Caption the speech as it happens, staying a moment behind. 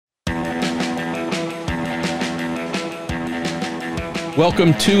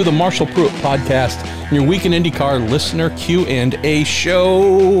Welcome to the Marshall Pruitt Podcast, your week in IndyCar listener Q&A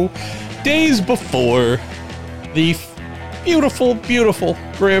show. Days before the beautiful, beautiful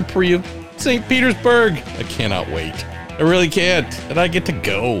Grand Prix of St. Petersburg. I cannot wait. I really can't. And I get to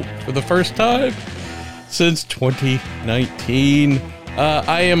go for the first time since 2019.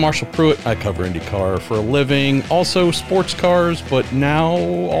 I am Marshall Pruitt. I cover IndyCar for a living. Also sports cars, but now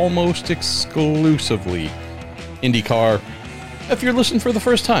almost exclusively IndyCar. If you're listening for the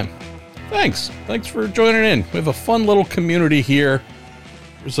first time, thanks for joining in. We have a fun little community here.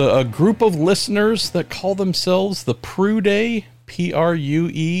 There's a group of listeners that call themselves the Pruday,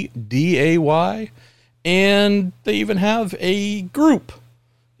 Prueday, and they even have a group,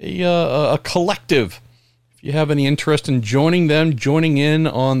 a collective. If you have any interest in joining them, joining in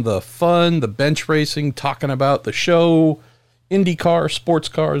on the fun, the bench racing, talking about the show, IndyCar, sports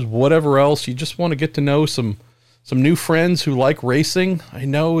cars, whatever else, you just want to get to know some new friends who like racing. I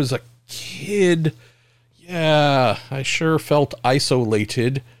know as a kid, I sure felt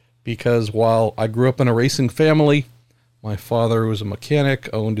isolated because while I grew up in a racing family, my father was a mechanic,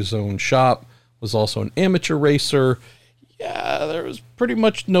 owned his own shop, was also an amateur racer. There was pretty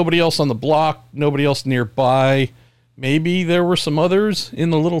much nobody else on the block, nobody else nearby. Maybe there were some others in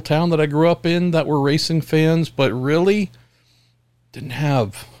the little town that I grew up in that were racing fans, but really didn't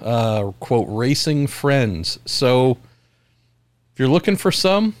have, quote, racing friends. So if you're looking for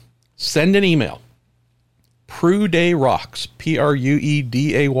some, send an email. PrueDayRocks,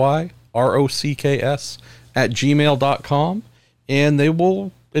 PrueDayRocks @gmail.com, and they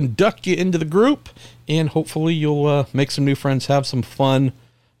will induct you into the group, and hopefully you'll make some new friends, have some fun.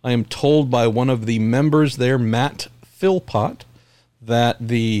 I am told by one of the members there, Matt Philpott, that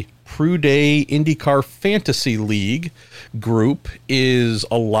the Prueday IndyCar Fantasy League group is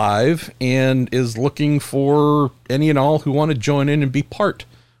alive and is looking for any and all who want to join in and be part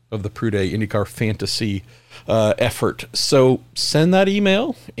of the Prueday IndyCar Fantasy effort. So send that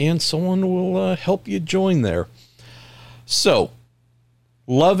email and someone will help you join there. So,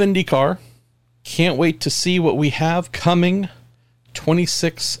 love IndyCar. Can't wait to see what we have coming.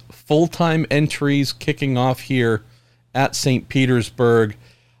 26 full-time entries kicking off here at St. Petersburg.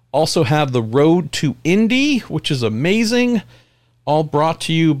 Also have the Road to Indy, which is amazing. All brought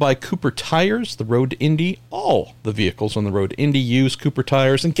to you by Cooper Tires. The Road to Indy, all the vehicles on the Road to Indy use Cooper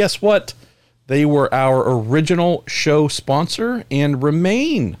Tires. And guess what? They were our original show sponsor and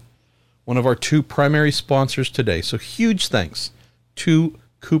remain one of our two primary sponsors today. So huge thanks to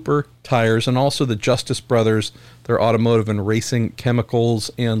Cooper Tires and also the Justice Brothers, their automotive and racing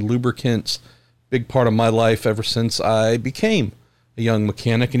chemicals and lubricants. Big part of my life ever since I became a young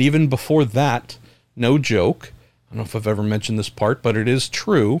mechanic. And even before that, no joke, I don't know if I've ever mentioned this part, but it is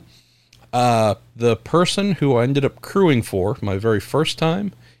true. The person who I ended up crewing for my very first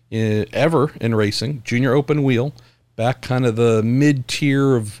time ever in racing, Junior Open Wheel, back kind of the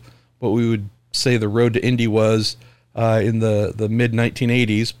mid-tier of what we would say the Road to Indy was in the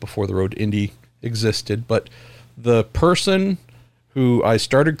mid-1980s, before the Road to Indy existed. But the person who I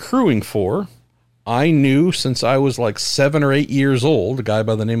started crewing for, I knew since I was like 7 or 8 years old, a guy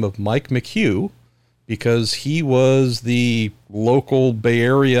by the name of Mike McHugh, because he was the local Bay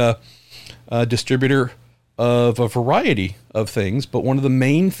Area distributor of a variety of things. But one of the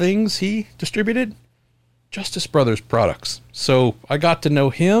main things he distributed, Justice Brothers products. So I got to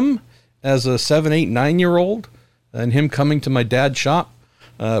know him as a 7, 8, 9-year-old, and him coming to my dad's shop,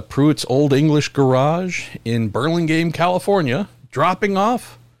 Pruitt's Old English Garage in Burlingame, California, dropping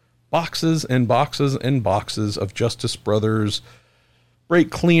off boxes and boxes and boxes of Justice Brothers brake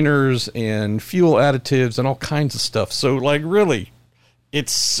cleaners and fuel additives and all kinds of stuff. So, like, really,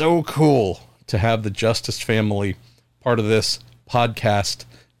 it's so cool to have the Justice family part of this podcast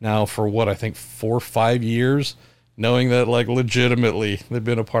now for what I think 4 or 5 years, knowing that, like, legitimately they've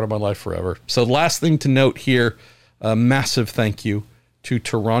been a part of my life forever. So last thing to note here, a massive thank you to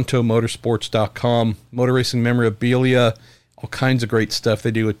TorontoMotorsports.com, motor racing memorabilia, all kinds of great stuff.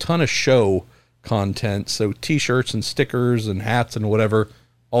 They do a ton of show content, so t-shirts and stickers and hats and whatever,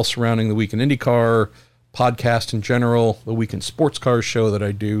 all surrounding the Week in IndyCar, podcast in general, the Week in Sports Cars show that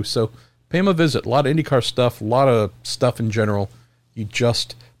I do. So pay them a visit. A lot of IndyCar stuff, a lot of stuff in general you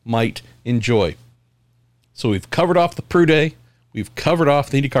just might enjoy. So we've covered off the Prueday. We've covered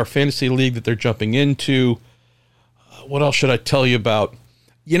off the IndyCar Fantasy League that they're jumping into. What else should I tell you about?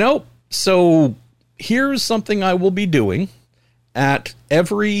 So here's something I will be doing at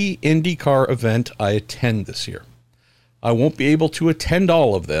every IndyCar event I attend this year. I won't be able to attend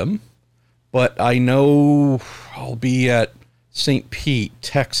all of them, but I know I'll be at St. Pete,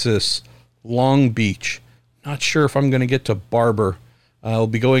 Texas, Long Beach. Not sure if I'm going to get to Barber. I'll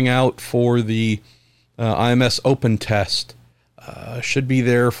be going out for the IMS Open test. Should be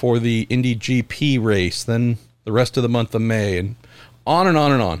there for the Indy GP race, then the rest of the month of May, and on and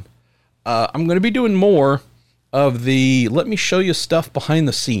on and on. I'm going to be doing more of the let me show you stuff behind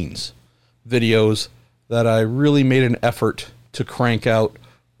the scenes videos that I really made an effort to crank out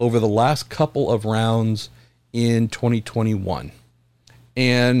over the last couple of rounds in 2021.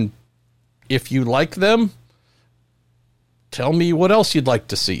 And if you like them, tell me what else you'd like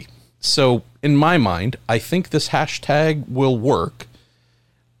to see. So in my mind, I think this hashtag will work.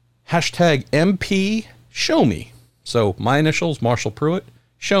 Hashtag MP Show Me. So my initials, Marshall Pruitt,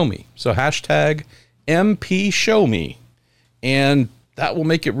 Show Me. So hashtag MP Show Me. And that will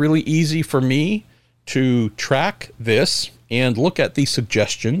make it really easy for me to track this and look at the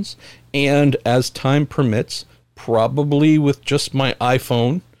suggestions. And as time permits, probably with just my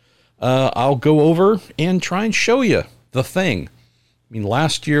iPhone, I'll go over and try and show you the thing. I mean,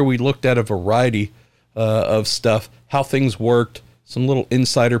 last year we looked at a variety of stuff, how things worked, some little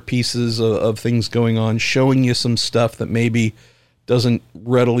insider pieces of things going on, showing you some stuff that maybe doesn't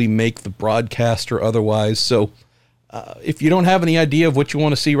readily make the broadcast or otherwise. So if you don't have any idea of what you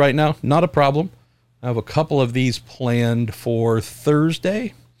want to see right now, not a problem. I have a couple of these planned for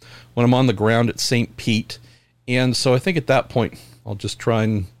Thursday when I'm on the ground at St. Pete. And so I think at that point, I'll just try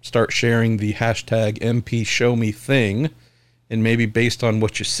and start sharing the hashtag MP Show Me thing. And maybe based on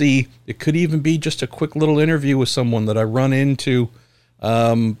what you see, it could even be just a quick little interview with someone that I run into.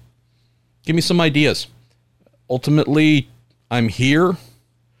 Give me some ideas. Ultimately, I'm here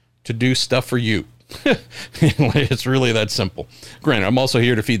to do stuff for you. It's really that simple. Granted, I'm also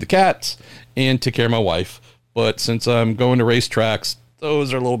here to feed the cats and take care of my wife. But since I'm going to racetracks,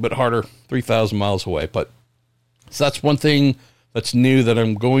 those are a little bit harder, 3,000 miles away. But so that's one thing that's new that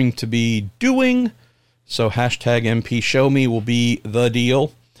I'm going to be doing. So hashtag MP Show Me will be the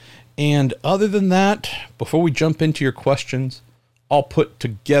deal. And other than that, before we jump into your questions, all put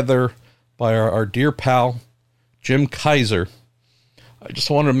together by our dear pal, Jim Kaiser. I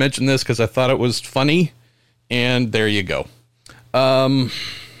just wanted to mention this because I thought it was funny. And there you go.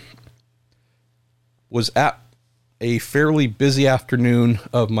 Was at a fairly busy afternoon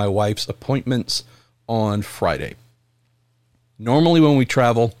of my wife's appointments on Friday. Normally when we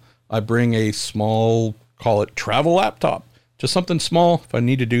travel, I bring a small, call it travel laptop, just something small if I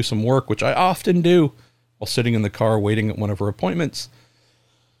need to do some work, which I often do while sitting in the car waiting at one of her appointments.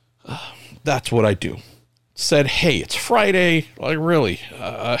 That's what I do. Said, hey, it's Friday. Like, really,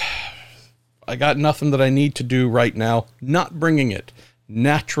 I got nothing that I need to do right now. Not bringing it.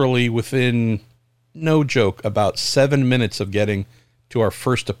 Naturally, within, no joke, about 7 minutes of getting to our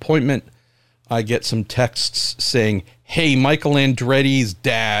first appointment, I get some texts saying, hey, Michael Andretti's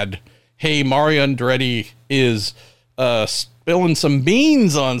dad. Hey, Mario Andretti is spilling some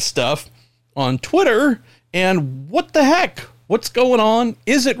beans on stuff on Twitter. And what the heck? What's going on?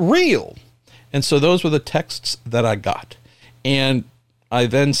 Is it real? And so those were the texts that I got. And I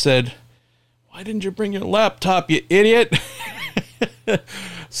then said, why didn't you bring your laptop, you idiot?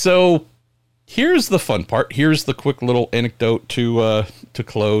 So here's the fun part. Here's the quick little anecdote to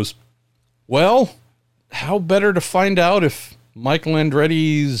close. Well, how better to find out if Michael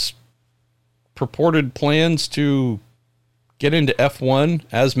Andretti's purported plans to get into F1,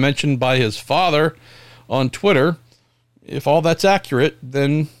 as mentioned by his father on Twitter, if all that's accurate,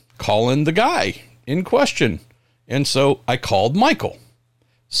 then call in the guy in question. And so I called Michael.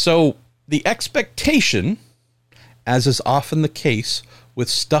 So the expectation, as is often the case with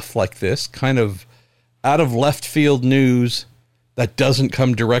stuff like this, kind of out of left field news that doesn't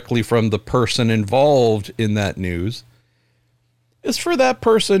come directly from the person involved in that news, is for that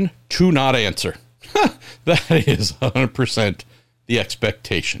person to not answer. That is 100% the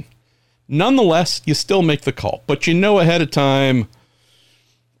expectation. Nonetheless, you still make the call, but you know ahead of time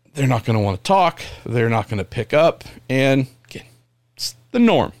they're not going to want to talk, they're not going to pick up, and again, it's the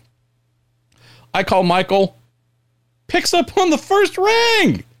norm. I call Michael, picks up on the first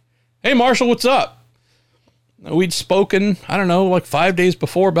ring. Hey, Marshall, what's up? We'd spoken, I don't know, like 5 days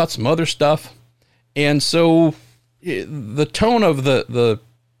before about some other stuff. And so the tone of the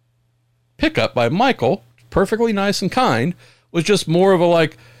pickup by Michael, perfectly nice and kind, was just more of a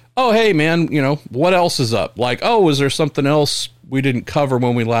like, oh, hey, man, you know, what else is up? Like, oh, is there something else we didn't cover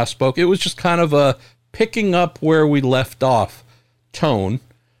when we last spoke? It was just kind of a picking up where we left off tone,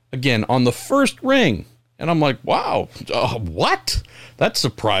 again, on the first ring. And I'm like, wow, what? That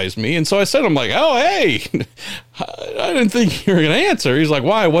surprised me. And so I said, I'm like, oh, hey, I didn't think you were going to answer. He's like,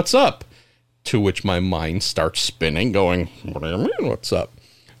 why? What's up? To which my mind starts spinning, going, what do you mean, what's up?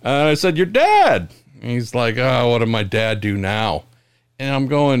 And I said, your dad. And he's like, oh, what did my dad do now? And I'm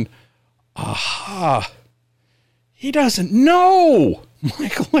going, aha, he doesn't know.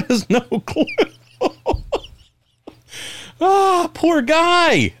 Michael has no clue. Poor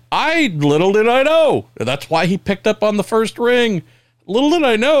guy. Little did I know. That's why he picked up on the first ring. Little did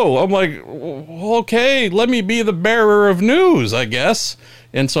I know. I'm like, okay, let me be the bearer of news, I guess.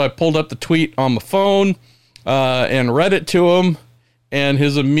 And so I pulled up the tweet on my phone and read it to him. And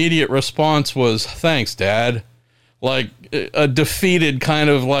his immediate response was, thanks, Dad. Like a defeated kind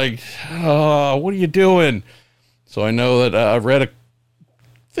of like, oh, what are you doing? So I know that I've read a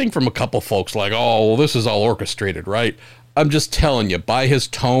thing from a couple folks like, oh, well, this is all orchestrated, right? I'm just telling you, by his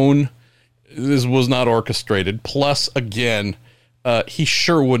tone, this was not orchestrated. Plus, again, he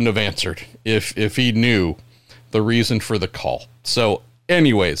sure wouldn't have answered if he knew the reason for the call. So,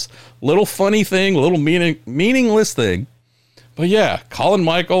 anyways, little funny thing, little meaningless thing. But yeah, calling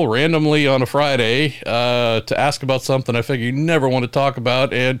Michael randomly on a Friday to ask about something I figure you never want to talk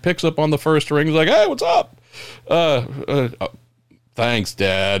about, and picks up on the first ring. He's like, hey, what's up? Thanks,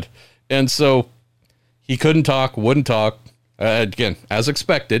 Dad. And so he couldn't talk, wouldn't talk. Again, as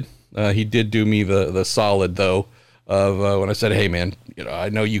expected, he did do me the solid, though, of when I said, hey, man, I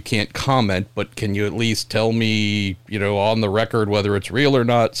know you can't comment, but can you at least tell me, on the record whether it's real or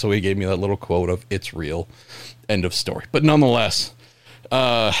not? So he gave me that little quote of, it's real, end of story. But nonetheless,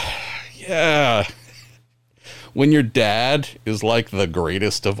 yeah, when your dad is like the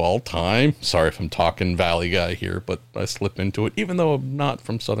greatest of all time, sorry if I'm talking Valley guy here, but I slip into it, even though I'm not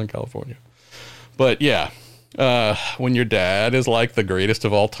from Southern California. But yeah, when your dad is like the greatest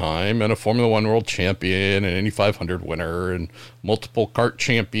of all time and a Formula One world champion and Indy 500 winner and multiple kart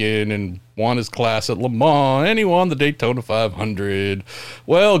champion and won his class at Le Mans and he won the Daytona 500.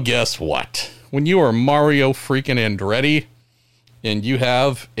 Well, guess what? When you are Mario freaking Andretti and you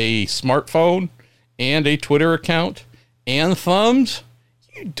have a smartphone and a Twitter account and thumbs,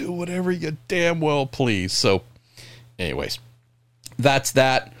 you do whatever you damn well please. So anyways, that's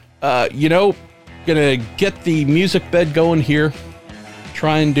that. Gonna get the music bed going here.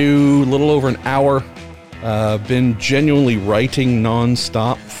 Try and do a little over an hour. Been genuinely writing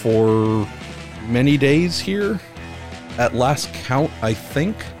nonstop for many days here. At last count, I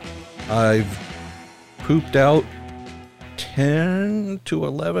think I've pooped out 10 to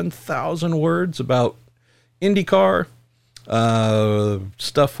 11,000 words about IndyCar.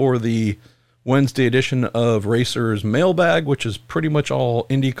 Stuff for the Wednesday edition of Racer's Mailbag, which is pretty much all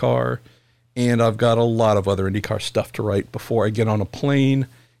IndyCar. And I've got a lot of other IndyCar stuff to write before I get on a plane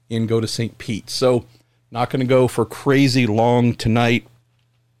and go to St. Pete. So not going to go for crazy long tonight.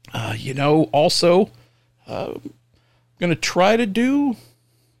 Also, I'm going to try to do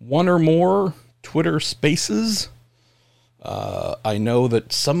one or more Twitter spaces. I know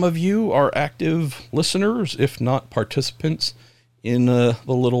that some of you are active listeners, if not participants, in the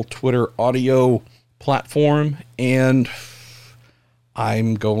little Twitter audio platform. And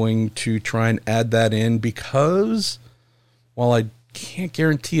I'm going to try and add that in because while I can't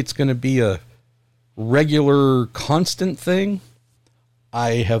guarantee it's going to be a regular, constant thing,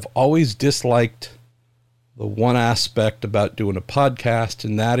 I have always disliked the one aspect about doing a podcast,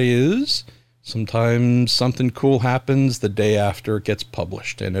 and that is sometimes something cool happens the day after it gets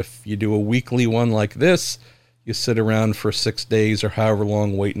published. And if you do a weekly one like this, you sit around for 6 days or however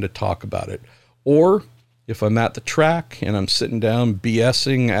long waiting to talk about it. Or if I'm at the track and I'm sitting down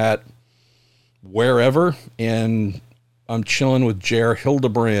BSing at wherever and I'm chilling with Jer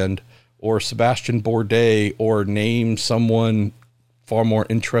Hildebrand or Sebastian Bourdais or name someone far more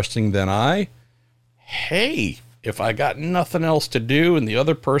interesting than hey, if I got nothing else to do and the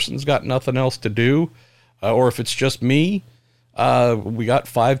other person's got nothing else to do, or if it's just me, we got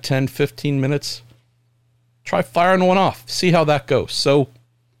 5, 10, 15 minutes, try firing one off, see how that goes. So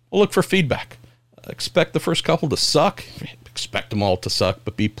we'll look for feedback. Expect the first couple to suck. Expect them all to suck,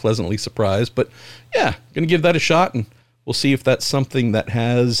 but be pleasantly surprised. But yeah, going to give that a shot, and we'll see if that's something that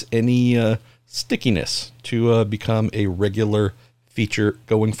has any stickiness to become a regular feature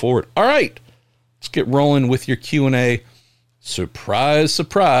going forward. All right, let's get rolling with your Q&A. Surprise,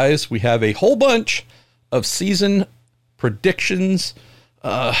 surprise, we have a whole bunch of season predictions.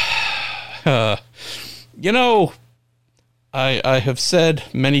 I have said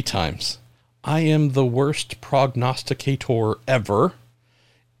many times, I am the worst prognosticator ever.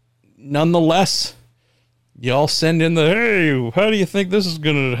 Nonetheless, y'all send in the, hey, how do you think this is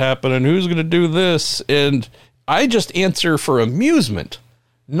going to happen and who's going to do this? And I just answer for amusement,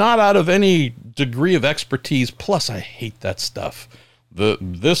 not out of any degree of expertise. Plus, I hate that stuff.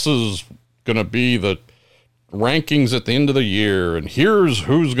 This is going to be the rankings at the end of the year, and here's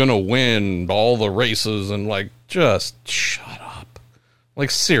who's going to win all the races, and like, just shut up.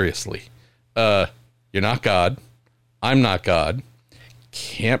 Like, seriously. You're not God. I'm not God.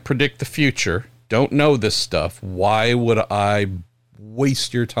 Can't predict the future. Don't know this stuff. Why would I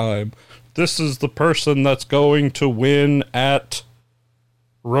waste your time? This is the person that's going to win at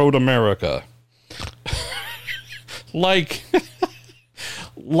Road America. like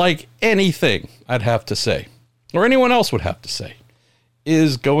anything I'd have to say, or anyone else would have to say,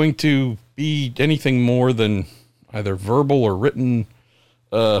 is going to be anything more than either verbal or written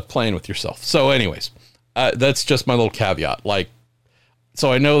playing with yourself. So anyways, that's just my little caveat. Like,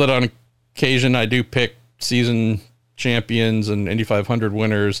 so I know that on occasion I do pick season champions and Indy 500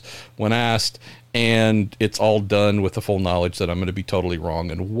 winners when asked, and it's all done with the full knowledge that I'm going to be totally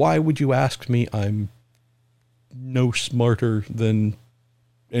wrong. And why would you ask me? I'm no smarter than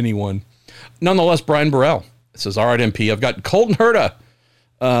anyone. Nonetheless, Brian Burrell says, all right, MP, I've got Colton Herta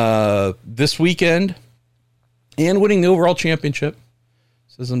this weekend and winning the overall championship.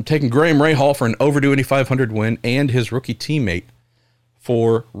 Says, I'm taking Graham Rahal for an overdue Indy 500 win and his rookie teammate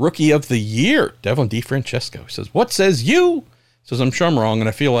for Rookie of the Year, Devlin DeFrancesco. He says, what says you? Says, I'm sure I'm wrong, and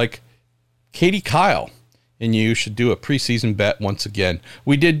I feel like Katie Kyle and you should do a preseason bet once again.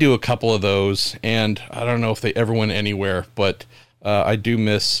 We did do a couple of those, and I don't know if they ever went anywhere, but I do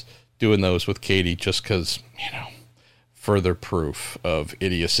miss doing those with Katie just because, further proof of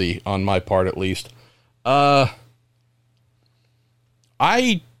idiocy on my part, at least. I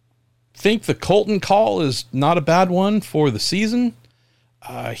think the Colton call is not a bad one for the season.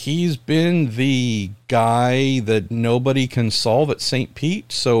 He's been the guy that nobody can solve at St.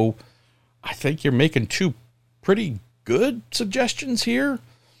 Pete, so I think you're making two pretty good suggestions here.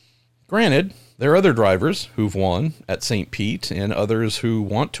 Granted, there are other drivers who've won at St. Pete and others who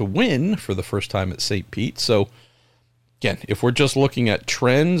want to win for the first time at St. Pete. So, again, if we're just looking at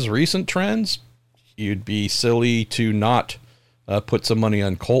trends, recent trends, you'd be silly to not put some money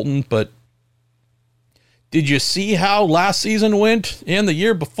on Colton. But did you see how last season went and the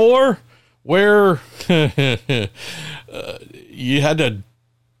year before, where you had to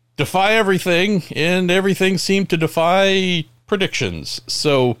defy everything and everything seemed to defy predictions?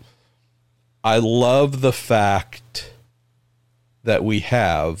 So I love the fact that we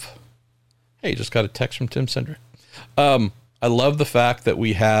have, hey, just got a text from Tim Cendrick. I love the fact that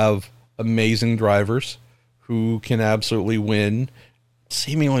we have amazing drivers who can absolutely win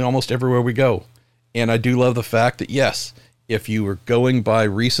seemingly almost everywhere we go. And I do love the fact that, yes, if you were going by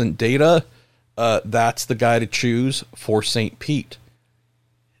recent data, that's the guy to choose for St. Pete.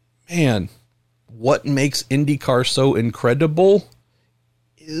 Man, what makes IndyCar so incredible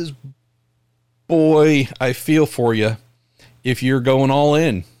is, boy, I feel for you if you're going all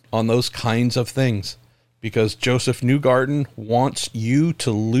in on those kinds of things. Because Joseph Newgarden wants you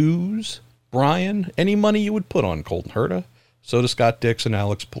to lose, Brian, any money you would put on Colton Herta. So does Scott Dixon,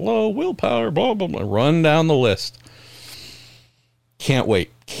 Alex Palou, Willpower, blah, blah, blah. Run down the list. Can't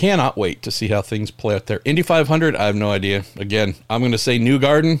wait. Cannot wait to see how things play out there. Indy 500, I have no idea. Again, I'm going to say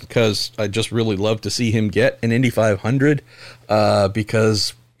Newgarden because I just really love to see him get an Indy 500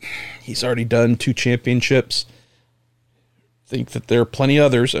 because he's already done 2 championships. Think that there are plenty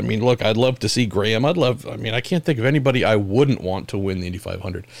others. I mean, look, I'd love to see Graham. I can't think of anybody I wouldn't want to win the Indy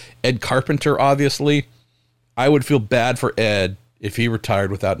 500. Ed Carpenter, obviously. I would feel bad for Ed if he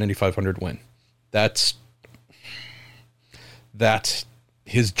retired without an Indy 500 win. That's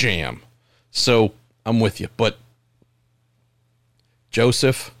his jam. So I'm with you. But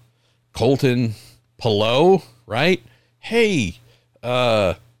Joseph, Colton, Palou, right? Hey,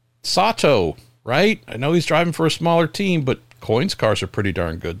 Sato, right? I know he's driving for a smaller team, but Coyne's cars are pretty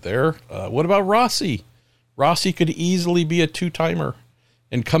darn good there. What about Rossi? Rossi could easily be a 2-timer.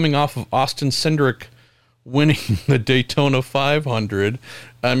 And coming off of Austin Cindric winning the Daytona 500,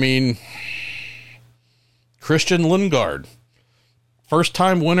 I mean, Christian Lundgaard,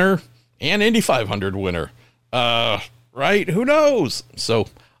 first-time winner and Indy 500 winner. Right? Who knows? So,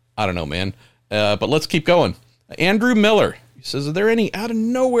 I don't know, man. But let's keep going. Andrew Miller, he says, are there any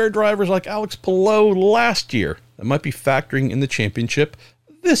out-of-nowhere drivers like Alex Palou last year that might be factoring in the championship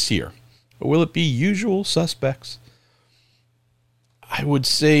this year? Or will it be usual suspects? I would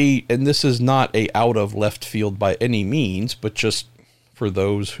say, and this is not a out of left field by any means, but just for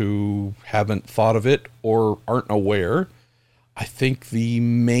those who haven't thought of it or aren't aware, I think the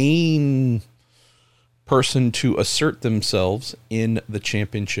main person to assert themselves in the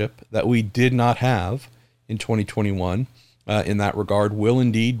championship that we did not have in 2021 in that regard will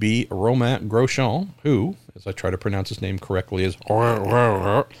indeed be Romain Grosjean, who, as I try to pronounce his name correctly, is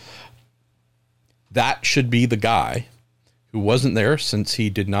that should be the guy who wasn't there since he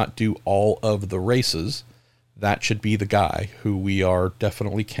did not do all of the races. that should be the guy who we are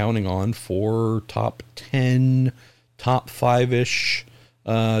definitely counting on for top 10, top 5-ish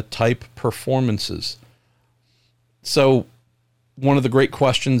type performances. So one of the great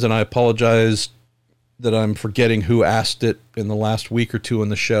questions, and I apologize that I'm forgetting who asked it in the last week or two on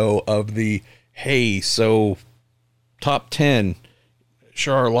the show, of the, hey, so top 10,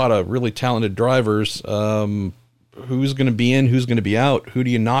 sure are a lot of really talented drivers. Who's going to be in, who's going to be out? Who do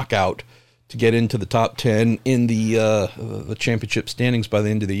you knock out to get into the top 10 in the championship standings by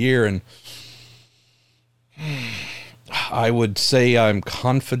the end of the year? And I would say I'm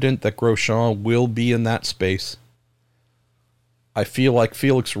confident that Grosjean will be in that space. I feel like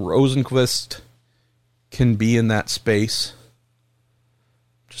Felix Rosenqvist can be in that space.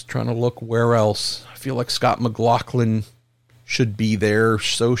 Just trying to look where else. I feel like Scott McLaughlin should be there.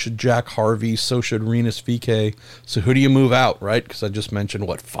 So should Jack Harvey. So should Rinus VeeKay. So who do you move out, right? Because I just mentioned,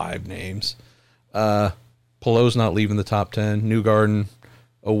 5 names. Pelot's not leaving the top 10. Newgarden,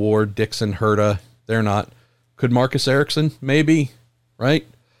 Award, Dixon, Herta. They're not. Could Marcus Ericsson? Maybe, right?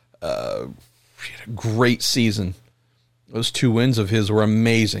 He had a great season. Those 2 wins of his were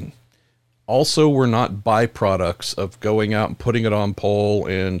amazing. Also, were not byproducts of going out and putting it on pole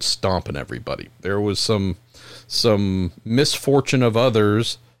and stomping everybody. There was some misfortune of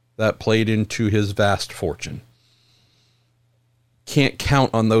others that played into his vast fortune. Can't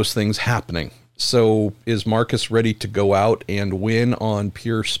count on those things happening. So is Marcus ready to go out and win on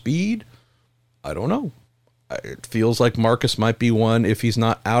pure speed? I don't know. It feels like Marcus might be one, if he's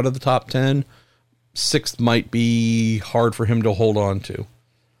not out of the top 10, 6th might be hard for him to hold on to.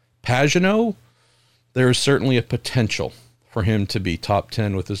 Pagenaud, there is certainly a potential for him to be top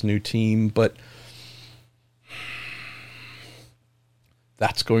 10 with his new team, but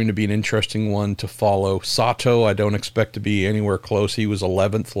that's going to be an interesting one to follow. Sato, I don't expect to be anywhere close. He was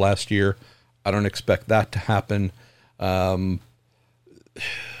 11th last year. I don't expect that to happen.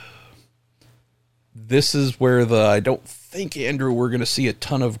 This is where I don't think, Andrew, we're going to see a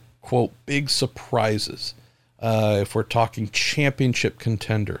ton of, quote, big surprises. If we're talking championship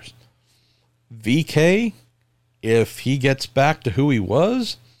contenders. VeeKay, if he gets back to who he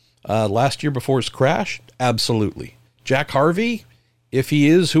was last year before his crash, absolutely. Jack Harvey, if he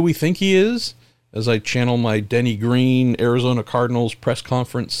is who we think he is, as I channel my Denny Green Arizona Cardinals press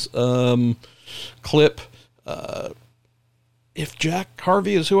conference clip, if Jack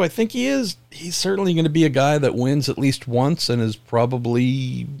Harvey is who I think he is, he's certainly going to be a guy that wins at least once and is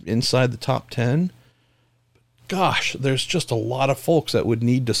probably inside the top 10. Gosh, there's just a lot of folks that would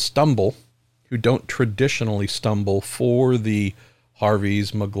need to stumble, who don't traditionally stumble, for the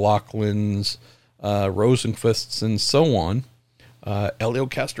Harveys, McLaughlins, Rosenqvists, and so on. Elio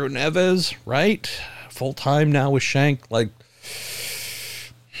Castro Neves, right? Full-time now with Shank.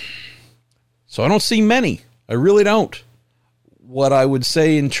 So I don't see many. I really don't. What I would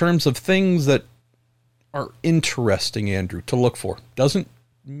say in terms of things that are interesting, Andrew, to look for, doesn't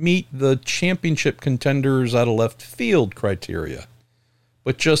meet the championship contenders out of left field criteria,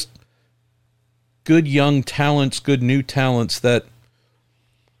 but just good young talents, good new talents that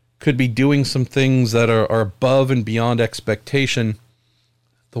could be doing some things that are above and beyond expectation.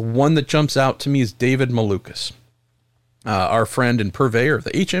 The one that jumps out to me is David Malukas, our friend and purveyor of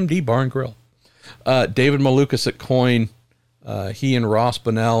the HMD Bar and Grill. David Malukas at Coyne, he and Ross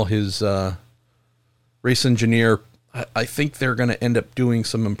Bonnell, his race engineer, I think they're going to end up doing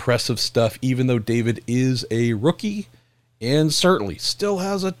some impressive stuff, even though David is a rookie and certainly still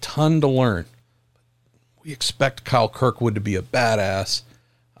has a ton to learn. We expect Kyle Kirkwood to be a badass.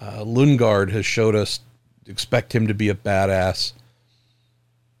 Lundgaard has showed us expect him to be a badass.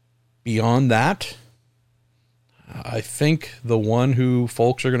 Beyond that, I think the one who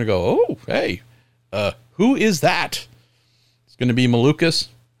folks are going to go, oh, hey, who is that? It's going to be Malukas.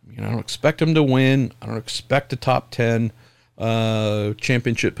 I don't expect him to win. I don't expect a top 10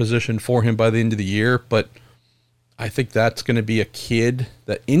 championship position for him by the end of the year, but I think that's going to be a kid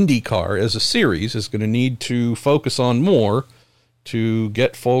that IndyCar as a series is going to need to focus on more to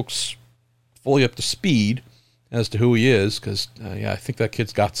get folks fully up to speed as to who he is, because, I think that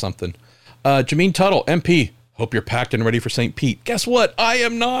kid's got something. Jameen Tuttle, MP, hope you're packed and ready for St. Pete. Guess what? I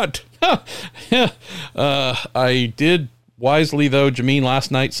am not. I did wisely, though, Jameen, last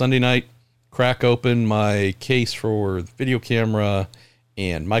night, Sunday night, crack open my case for the video camera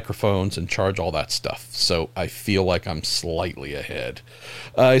and microphones and charge all that stuff. So I feel like I'm slightly ahead.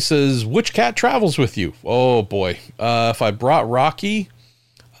 He says, which cat travels with you? Oh, boy. If I brought Rocky,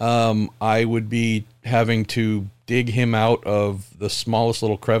 I would be having to dig him out of the smallest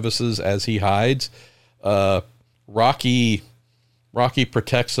little crevices as he hides. Rocky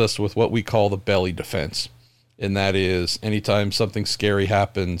protects us with what we call the belly defense. And that is, anytime something scary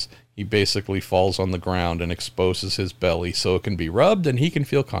happens, he basically falls on the ground and exposes his belly so it can be rubbed and he can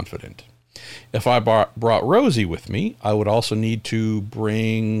feel confident. If I brought Rosie with me, I would also need to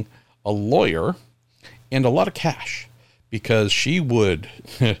bring a lawyer and a lot of cash, because she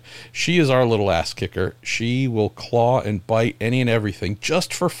is our little ass kicker. She will claw and bite any and everything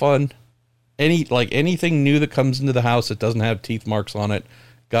just for fun. Anything new that comes into the house that doesn't have teeth marks on it,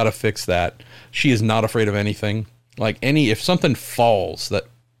 gotta fix that. She is not afraid of anything. If something falls, that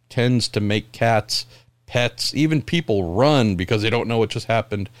tends to make cats, pets, even people run because they don't know what just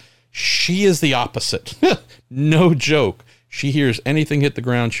happened. She is the opposite. No joke. She hears anything hit the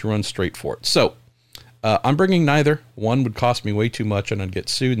ground, she runs straight for it. So I'm bringing neither. One would cost me way too much and I'd get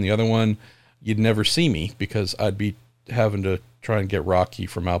sued, and the other one, you'd never see me because I'd be having to try and get Rocky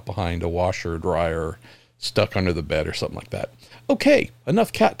from out behind a washer or dryer, stuck under the bed or something like that. Okay,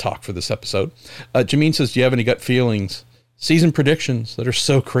 enough cat talk for this episode. Jameen says, do you have any gut feelings? Season predictions that are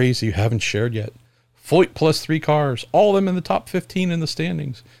so crazy you haven't shared yet. Foyt plus 3 cars, all of them in the top 15 in the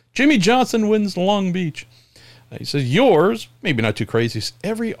standings. Jimmy Johnson wins Long Beach. He says, yours, maybe not too crazy.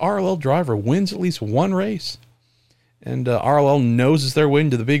 Every RLL driver wins at least one race. And RLL noses their way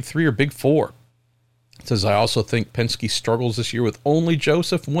into the big 3 or big 4. It says, I also think Penske struggles this year with only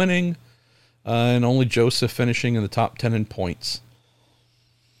Joseph winning and only Joseph finishing in the top 10 in points.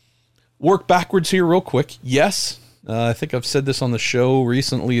 Work backwards here real quick. Yes, I think I've said this on the show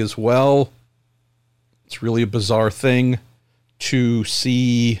recently as well. It's really a bizarre thing to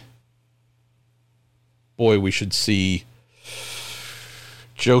see. Boy, we should see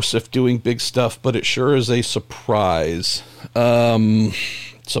Joseph doing big stuff, but it sure is a surprise.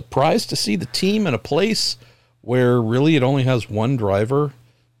 Surprised to see the team in a place where really it only has one driver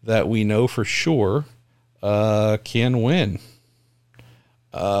that we know for sure can win.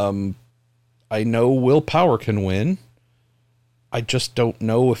 I know Will Power can win. I just don't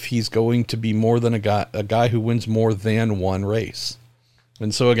know if he's going to be more than a guy who wins more than one race.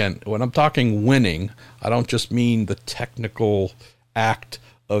 And so again, when I'm talking winning, I don't just mean the technical act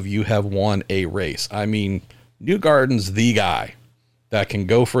of you have won a race. I mean, Newgarden's the guy that can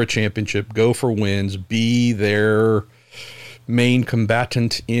go for a championship, go for wins, be their main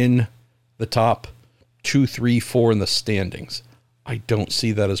combatant in the top 2, 3, 4 in the standings. I don't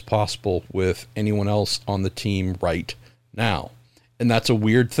see that as possible with anyone else on the team right now. And that's a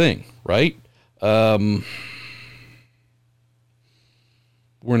weird thing, right?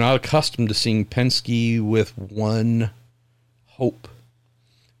 We're not accustomed to seeing Penske with one hope.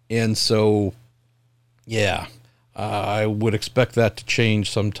 And so, yeah, I would expect that to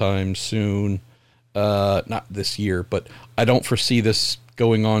change sometime soon. Not this year, but I don't foresee this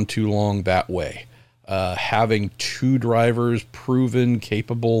going on too long that way. Having 2 drivers proven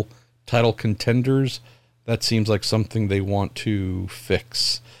capable title contenders, that seems like something they want to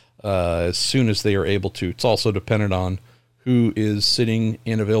fix as soon as they are able to. It's also dependent on who is sitting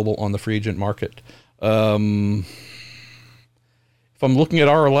and available on the free agent market. If I'm looking at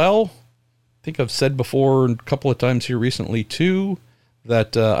RLL, I think I've said before a couple of times here recently too,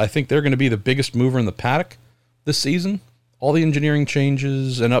 that I think they're going to be the biggest mover in the paddock this season. All the engineering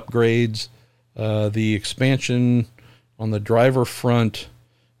changes and upgrades, the expansion on the driver front,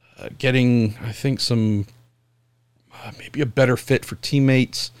 getting, I think, some maybe a better fit for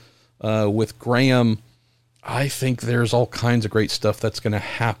teammates with Graham. I think there's all kinds of great stuff that's going to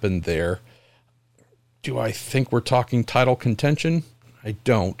happen there. Do I think we're talking title contention? I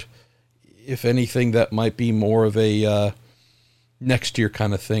don't. If anything, that might be more of a next year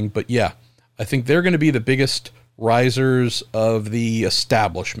kind of thing. But yeah, I think they're going to be the biggest risers of the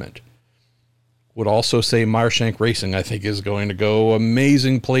establishment. Would also say Meyershank Racing, I think, is going to go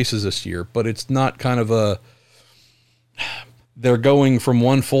amazing places this year. But it's not kind of a... They're going from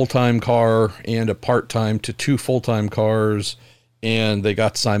one full-time car and a part-time to 2 full-time cars, and they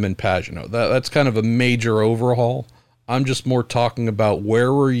got Simon Pagenaud. That's kind of a major overhaul. I'm just more talking about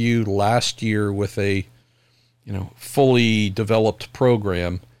where were you last year with a, fully developed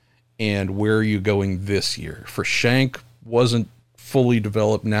program, and where are you going this year? For Shank, wasn't fully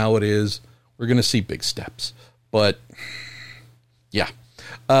developed. Now it is. We're going to see big steps. But, yeah.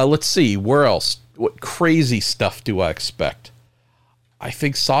 Let's see. Where else? What crazy stuff do I expect? I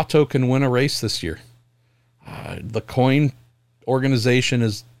think Sato can win a race this year. The Coin organization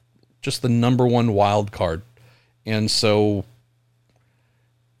is just the number one wild card. And so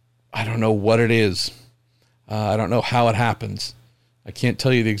I don't know what it is. I don't know how it happens. I can't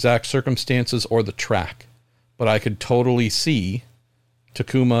tell you the exact circumstances or the track, but I could totally see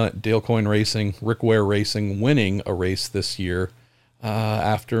Takuma, Dale Coyne Racing, Rick Ware Racing winning a race this year.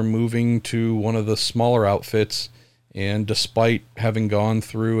 after moving to one of the smaller outfits, and despite having gone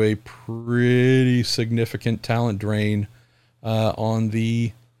through a pretty significant talent drain on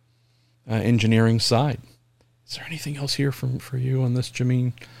the engineering side. Is there anything else here for you on this,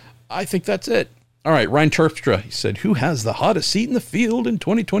 Jameen? I think that's it. All right, Ryan Terpstra, he said, who has the hottest seat in the field in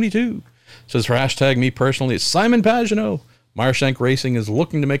 2022? Says for hashtag me personally, it's Simon Pagenaud. Meyershank Racing is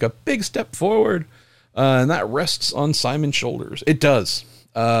looking to make a big step forward, and that rests on Simon's shoulders. It does.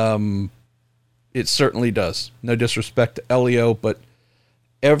 It certainly does. No disrespect to Elio, but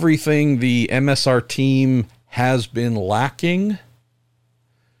everything the MSR team has been lacking,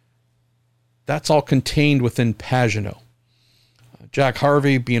 that's all contained within Pagenaud. Jack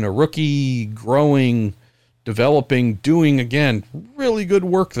Harvey being a rookie, growing, developing, doing, again, really good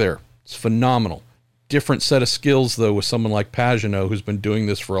work there. It's phenomenal. Different set of skills, though, with someone like Pagenaud, who's been doing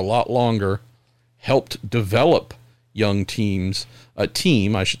this for a lot longer, helped develop young teams. A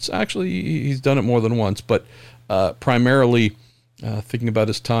team, I should say. Actually, he's done it more than once, but primarily thinking about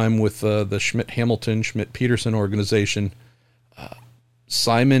his time with the Schmidt-Hamilton, Schmidt-Peterson organization.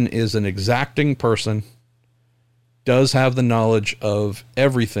 Simon is an exacting person, does have the knowledge of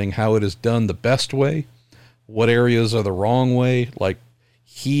everything, how it is done the best way, what areas are the wrong way. Like,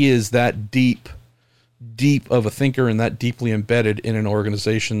 he is that deep of a thinker and that deeply embedded in an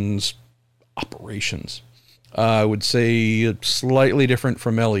organization's operations. I would say slightly different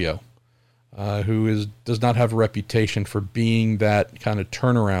from Elio, who does not have a reputation for being that kind of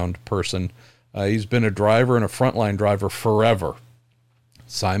turnaround person. He's been a driver and a frontline driver forever.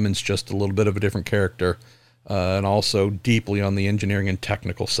 Simon's just a little bit of a different character, and also deeply on the engineering and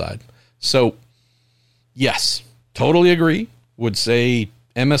technical side. So, yes, totally agree. Would say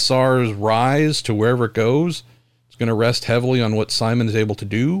MSR's rise to wherever it goes is going to rest heavily on what Simon is able to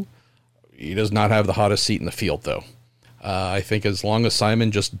do. He does not have the hottest seat in the field, though. I think as long as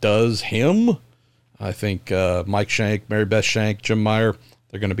Simon just does him, I think Mike Shank, Mary Beth Shank, Jim Meyer,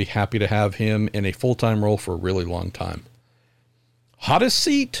 they're going to be happy to have him in a full-time role for a really long time. Hottest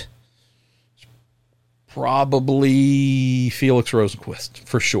seat? Probably Felix Rosenqvist,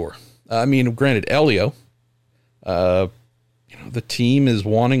 for sure. I mean, granted, Elio, the team is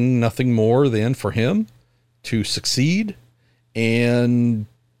wanting nothing more than for him to succeed and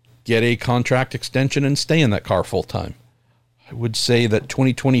get a contract extension and stay in that car full time. I would say that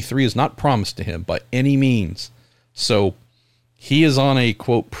 2023 is not promised to him by any means. So he is on a,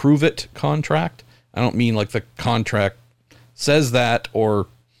 quote, prove it contract. I don't mean like the contract says that or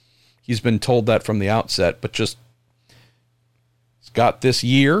he's been told that from the outset, but just he's got this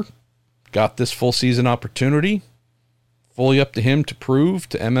year, got this full season opportunity, fully up to him to prove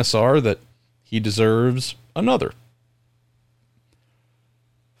to MSR that he deserves another.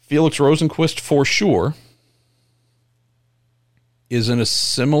 Felix Rosenqvist, for sure, is in a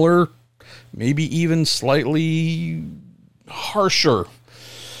similar, maybe even slightly harsher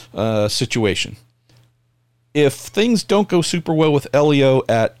situation. If things don't go super well with Elio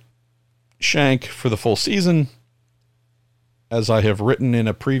at Shank for the full season, as I have written in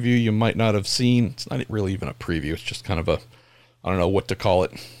a preview you might not have seen, it's not really even a preview, it's just kind of a, I don't know what to call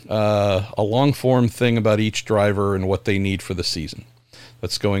it, a long-form thing about each driver and what they need for the season.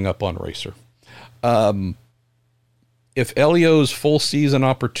 That's going up on Racer. If Elio's full season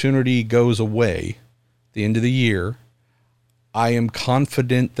opportunity goes away at the end of the year, I am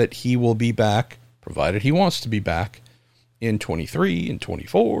confident that he will be back, provided he wants to be back, in 23 and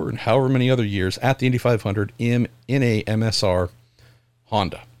 24 and however many other years at the Indy 500 in a MSR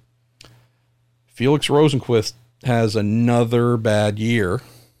Honda. Felix Rosenqvist has another bad year,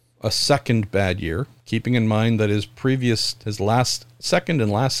 a second bad year, keeping in mind that his second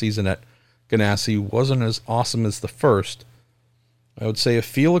and last season at Ganassi wasn't as awesome as the first. I would say if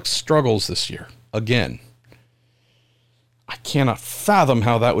Felix struggles this year, again, I cannot fathom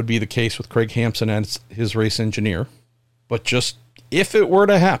how that would be the case with Craig Hampson as his race engineer. But just if it were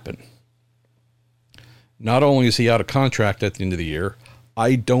to happen, not only is he out of contract at the end of the year,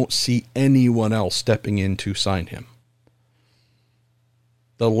 I don't see anyone else stepping in to sign him.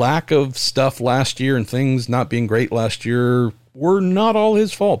 The lack of stuff last year and things not being great last year were not all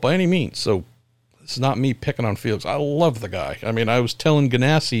his fault by any means. So it's not me picking on Felix. I love the guy. I mean, I was telling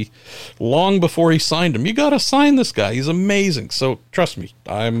Ganassi long before he signed him, you got to sign this guy. He's amazing. So trust me,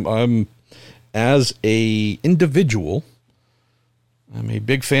 I'm as a individual, I'm a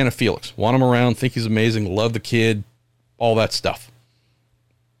big fan of Felix. Want him around, think he's amazing, love the kid, all that stuff.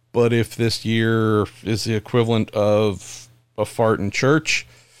 But if this year is the equivalent of a fart in church,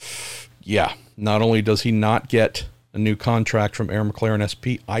 yeah, not only does he not get a new contract from Aaron McLaren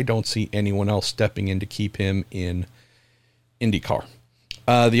SP, I don't see anyone else stepping in to keep him in IndyCar.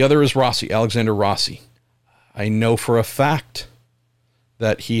 The other is Rossi, Alexander Rossi. I know for a fact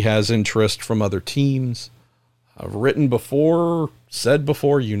that he has interest from other teams. I've written before, said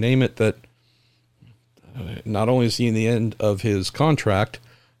before, you name it, that not only is he in the end of his contract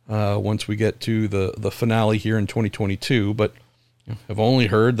once we get to the finale here in 2022, but I've only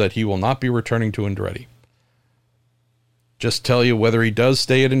heard that he will not be returning to Andretti. Just tell you, whether he does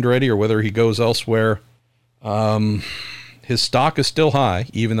stay at Andretti or whether he goes elsewhere, his stock is still high,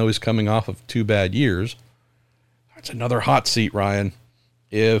 even though he's coming off of 2 bad years. That's another hot seat, Ryan.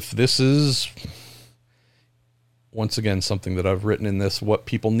 If this is, once again, something that I've written in this what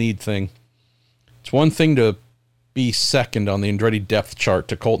people need thing, it's one thing to be second on the Andretti depth chart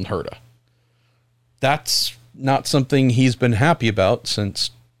to Colton Herta. That's not something he's been happy about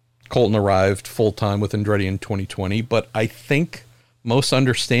since Colton arrived full-time with Andretti in 2020, but I think most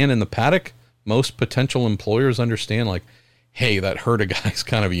understand in the paddock, most potential employers understand, like, hey, that Herta guy's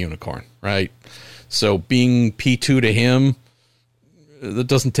kind of a unicorn, right? So being P2 to him, that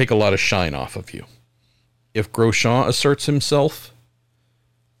doesn't take a lot of shine off of you. If Grosjean asserts himself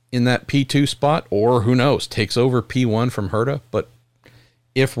in that P2 spot, or who knows, takes over P1 from Herta, but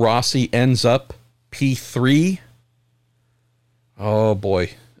if Rossi ends up P3, oh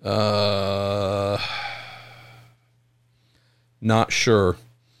boy, not sure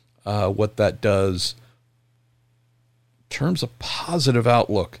what that does in terms of positive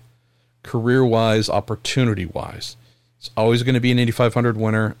outlook, career-wise, opportunity-wise. It's always going to be an 8,500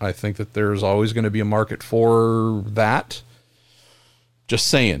 winner. I think that there's always going to be a market for that. Just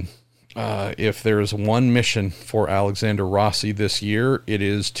saying, if there's one mission for Alexander Rossi this year, it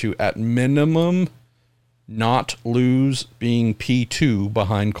is to, at minimum, not lose being P2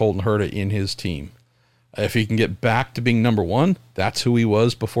 behind Colton Herta in his team. If he can get back to being number 1, that's who he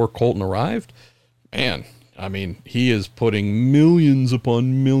was before Colton arrived. Man, I mean, he is putting millions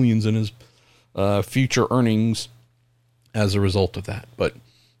upon millions in his future earnings as a result of that. But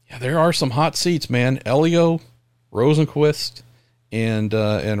yeah, there are some hot seats, man. Elio, Rosenquist, and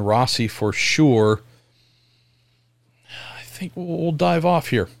Rossi for sure. I think we'll dive off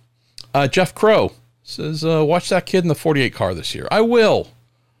here. Jeff Crow says, watch that kid in the 48 car this year. I will.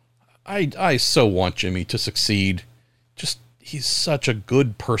 I so want Jimmy to succeed. Just, he's such a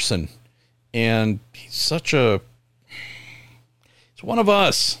good person. And he's one of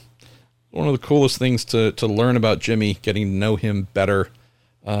us. One of the coolest things to learn about Jimmy, getting to know him better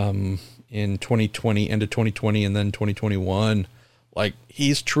in 2020, end of 2020, and then 2021. Like,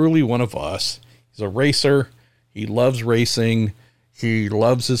 he's truly one of us. He's a racer. He loves racing. He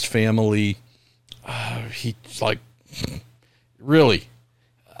loves his family. He's like, really,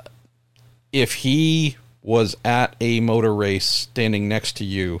 if he was at a motor race standing next to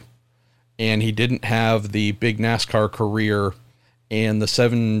you and he didn't have the big NASCAR career and the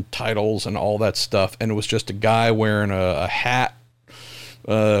 7 titles and all that stuff, and it was just a guy wearing a hat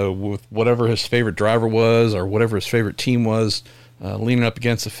with whatever his favorite driver was or whatever his favorite team was, leaning up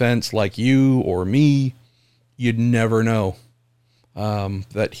against the fence like you or me, you'd never know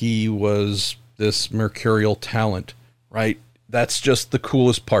that he was this mercurial talent, right? That's just the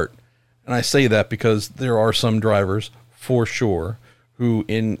coolest part. And I say that because there are some drivers, for sure, who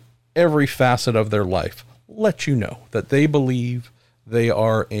in every facet of their life let you know that they believe they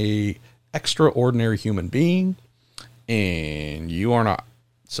are a extraordinary human being, and you are not.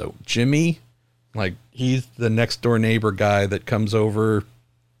 So Jimmy, like, he's the next door neighbor guy that comes over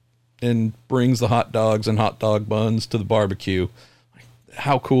and brings the hot dogs and hot dog buns to the barbecue.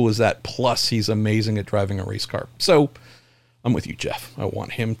 How cool is that? Plus, he's amazing at driving a race car. So I'm with you, Jeff. I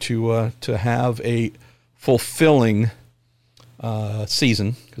want him to have a fulfilling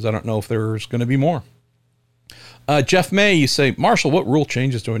season, because I don't know if there's going to be more. Jeff May, you say, Marshall, what rule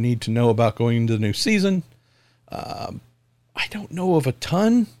changes do I need to know about going into the new season? I don't know of a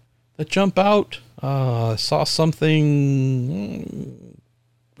ton that jump out. I saw something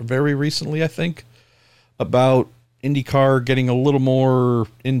very recently, I think, about IndyCar getting a little more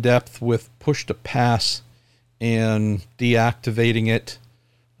in-depth with push to pass and deactivating it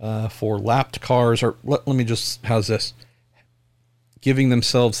for lapped cars. Or let me just, how's this? Giving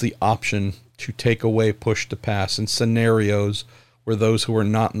themselves the option to take away push to pass in scenarios where those who are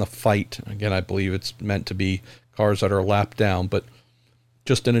not in the fight, again, I believe it's meant to be cars that are lapped down, but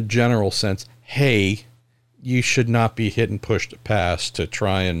just in a general sense, hey, you should not be hitting push to pass to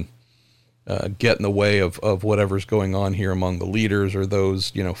try and get in the way of whatever's going on here among the leaders or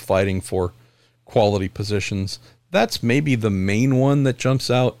those, fighting for quality positions. That's maybe the main one that jumps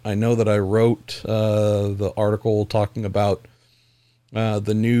out. I know that I wrote the article talking about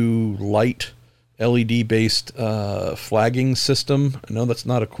the new light LED based flagging system. I know that's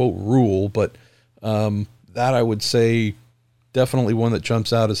not a quote rule, but that I would say definitely one that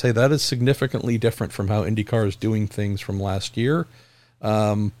jumps out is, hey, that is significantly different from how IndyCar is doing things from last year.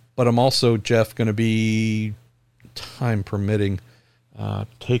 But I'm also, Jeff, going to be, time permitting,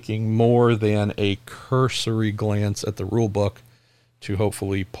 taking more than a cursory glance at the rule book to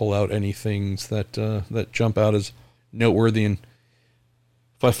hopefully pull out any things that jump out as noteworthy. And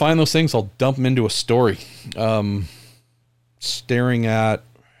if I find those things, I'll dump them into a story. Staring at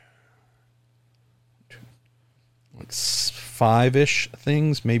like 5-ish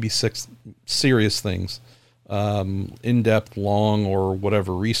things, maybe 6 serious things, in-depth, long, or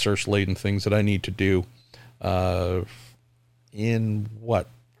whatever research-laden things that I need to do in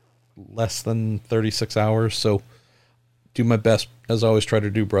less than 36 hours. So do my best, as I always try to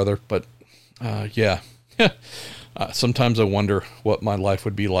do, brother. But yeah, sometimes I wonder what my life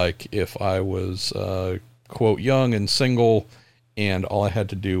would be like if I was, quote, young and single, and all I had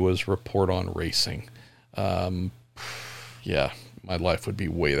to do was report on racing. Yeah, my life would be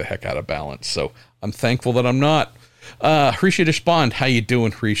way the heck out of balance. So I'm thankful that I'm not. Hrishi Deshpand, how you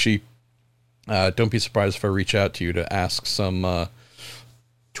doing, Hrishi? Don't be surprised if I reach out to you to ask some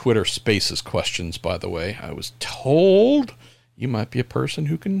Twitter Spaces questions, by the way. I was told you might be a person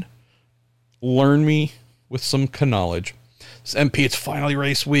who can learn me with some knowledge. It's MP, it's finally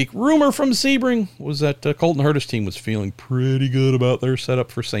race week. Rumor from Sebring was that Colton Herta's team was feeling pretty good about their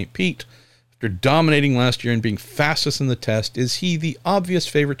setup for St. Pete. After dominating last year and being fastest in the test, is he the obvious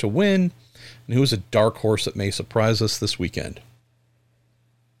favorite to win? And who is a dark horse that may surprise us this weekend?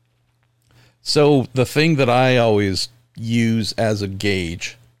 So the thing that I always use as a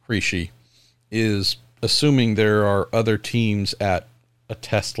gauge, Hrishi, is assuming there are other teams at a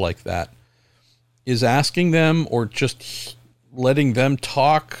test like that, is asking them or just letting them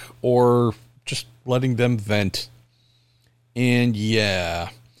talk or just letting them vent. And yeah,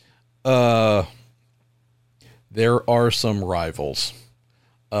 there are some rivals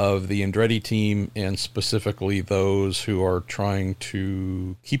of the Andretti team, and specifically those who are trying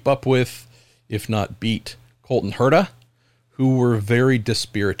to keep up with, if not beat, Colton Herta, who were very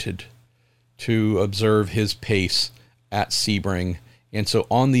dispirited to observe his pace at Sebring. And so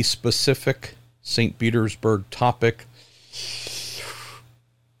on the specific St. Petersburg topic,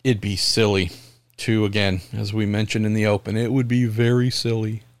 it'd be silly to, again, as we mentioned in the open, it would be very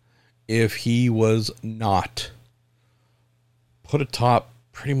silly if he was not put atop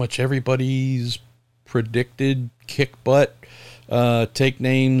pretty much everybody's predicted kick butt, take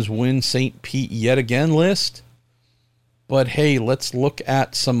names, win St. Pete yet again list. But hey, let's look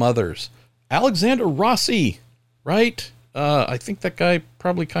at some others. Alexander Rossi, right? I think that guy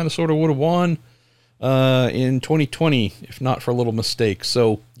probably kind of sort of would have won in 2020, if not for a little mistake.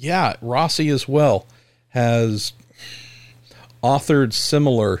 So yeah, Rossi as well has authored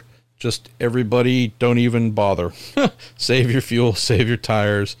similar, just everybody don't even bother. Save your fuel, save your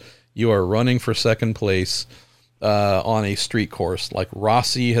tires. You are running for second place on a street course. Like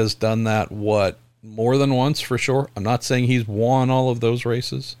Rossi has done that, more than once for sure. I'm not saying he's won all of those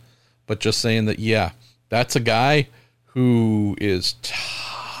races, but just saying that, yeah, that's a guy who is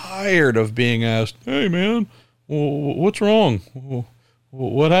tired of being asked, hey man, what's wrong?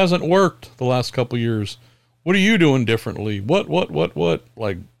 What hasn't worked the last couple years? What are you doing differently? What?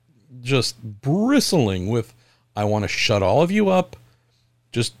 Like, just bristling with, I want to shut all of you up.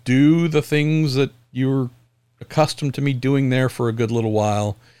 Just do the things that you're accustomed to me doing there for a good little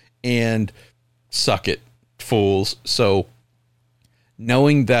while, and suck it, fools. So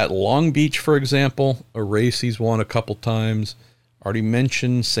knowing that Long Beach, for example, a race he's won a couple times, already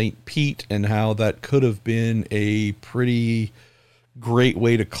mentioned St. Pete and how that could have been a pretty great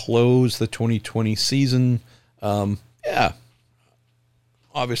way to close the 2020 season. Yeah,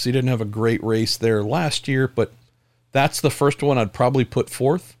 obviously didn't have a great race there last year, but that's the first one I'd probably put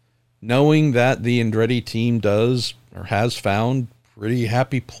forth, knowing that the Andretti team does or has found pretty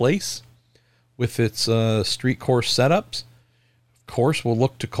happy place with its street course setups. Of course, we'll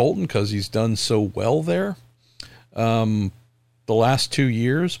look to Colton because he's done so well there the last 2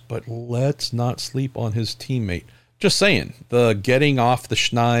 years, but let's not sleep on his teammate. Just saying, the getting off the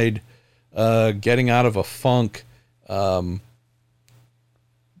schneid, getting out of a funk,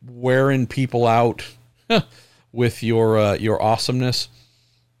 wearing people out with your awesomeness.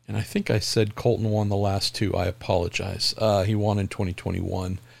 And I think I said Colton won the last 2. I apologize. He won in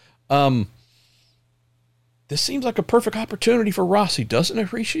 2021. This seems like a perfect opportunity for Rossi, doesn't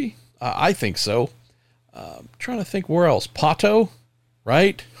it, Rishi? I think so. I'm trying to think where else. Pato,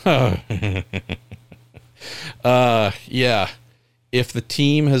 right? Yeah. if the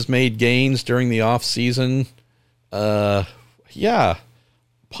team has made gains during the off season, yeah,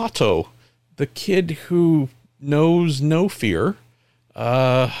 Pato, the kid who knows no fear.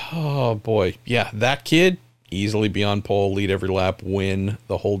 Oh boy. Yeah, that kid easily be on pole, lead every lap, win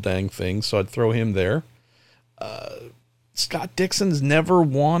the whole dang thing. So I'd throw him there. Scott Dixon's never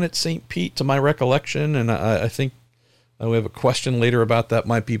won at St. Pete to my recollection. And I think we have a question later about that.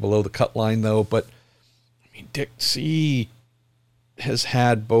 Might be below the cut line though. But I mean, Dixie has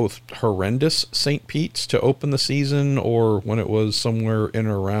had both horrendous St. Pete's to open the season or when it was somewhere in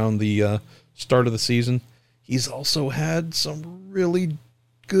or around the start of the season. He's also had some really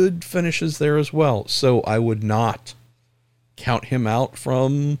good finishes there as well. So I would not count him out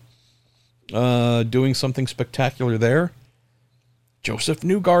from doing something spectacular there. Joseph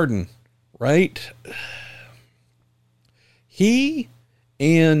Newgarden, right? He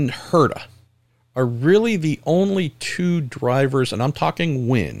and Herta are really the only two drivers, and I'm talking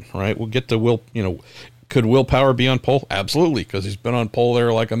win, right? We'll get to Will, could Will Power be on pole? Absolutely, because he's been on pole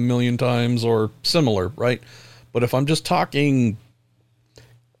there like a million times or similar, right? But if I'm just talking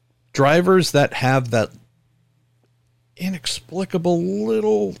drivers that have that inexplicable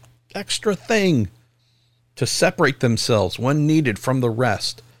little extra thing to separate themselves when needed from the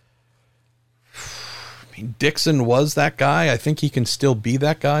rest. I mean, Dixon was that guy. I think he can still be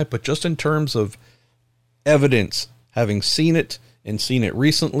that guy, but just in terms of evidence, having seen it and seen it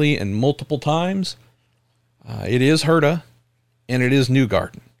recently and multiple times, it is Herta and it is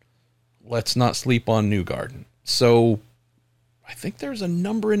Newgarden. Let's not sleep on Newgarden. So I think there's a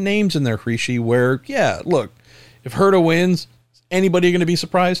number of names in there, Hrishi, where, yeah, look, if Herta wins, is anybody going to be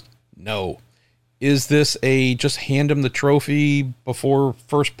surprised? No. Is this a just hand him the trophy before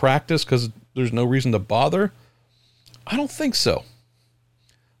first practice because there's no reason to bother? I don't think so.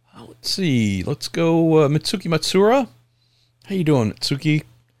 Let's see. Let's go Mitsuki Matsura. How you doing, Mitsuki?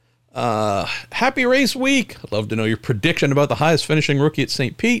 Happy race week. I'd love to know your prediction about the highest finishing rookie at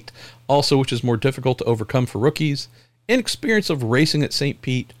St. Pete. Also, which is more difficult to overcome for rookies. Inexperience of racing at St.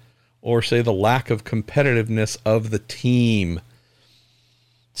 Pete, or say the lack of competitiveness of the team.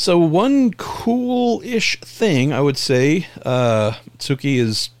 So one cool-ish thing I would say, Tsuki,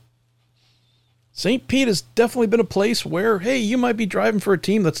 is St. Pete has definitely been a place where, hey, you might be driving for a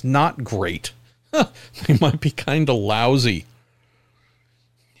team that's not great. They might be kind of lousy.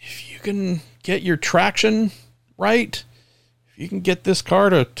 If you can get your traction right, if you can get this car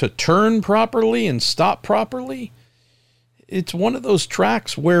to turn properly and stop properly, it's one of those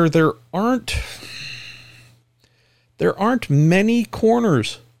tracks where there aren't many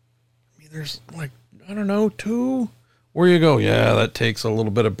corners. I mean, there's like, I don't know, 2 where you go, yeah, that takes a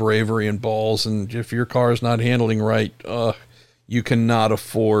little bit of bravery and balls. And if your car is not handling right, you cannot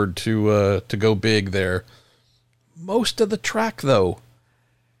afford to go big there. Most of the track, though,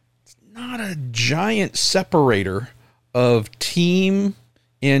 it's not a giant separator of team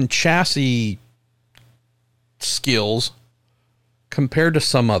and chassis skills compared to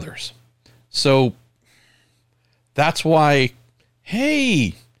some others. So that's why,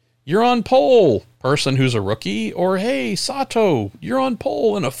 hey, you're on pole, person who's a rookie, or hey, Sato, you're on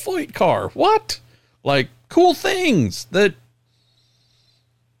pole in a Foyt car. What? Like, cool things that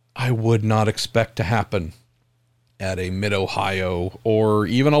I would not expect to happen at a Mid-Ohio or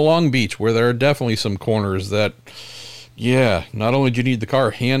even a Long Beach, where there are definitely some corners that, yeah, not only do you need the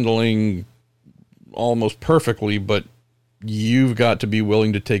car handling almost perfectly, but you've got to be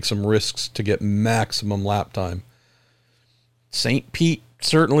willing to take some risks to get maximum lap time. St. Pete,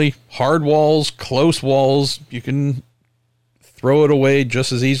 certainly hard walls, close walls. You can throw it away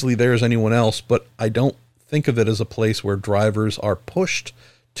just as easily there as anyone else, but I don't think of it as a place where drivers are pushed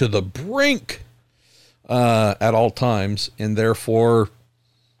to the brink at all times, and therefore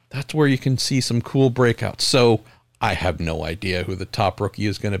that's where you can see some cool breakouts. So I have no idea who the top rookie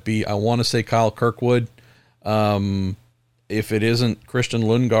is going to be. I want to say Kyle Kirkwood. If it isn't Christian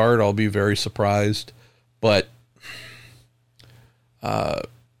Lundgaard, I'll be very surprised. But I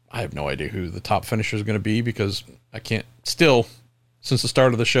have no idea who the top finisher is going to be because I can't still, since the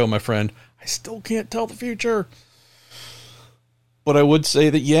start of the show, my friend, I still can't tell the future. But I would say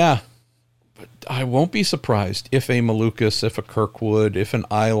that, yeah, but I won't be surprised if a Malukas, if a Kirkwood, if an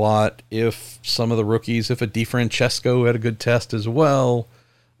Ilott, if some of the rookies, if a DiFrancesco had a good test as well.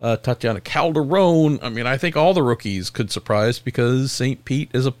 Tatiana Calderon. I mean, I think all the rookies could surprise because St.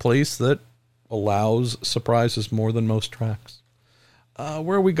 Pete is a place that allows surprises more than most tracks.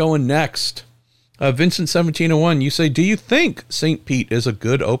 Where are we going next? Vincent 1701, you say, do you think St. Pete is a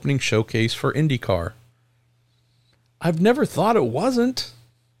good opening showcase for IndyCar? I've never thought it wasn't.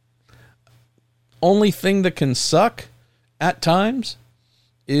 Only thing that can suck, at times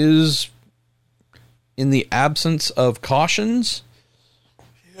is in the absence of cautions.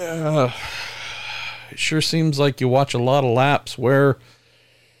 Yeah, it sure seems like you watch a lot of laps where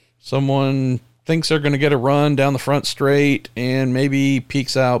someone thinks they're going to get a run down the front straight and maybe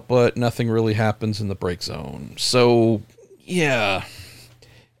peeks out, but nothing really happens in the brake zone. So, yeah,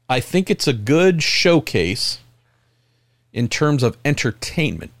 I think it's a good showcase in terms of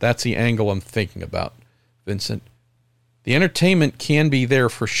entertainment. That's the angle I'm thinking about, Vincent. The entertainment can be there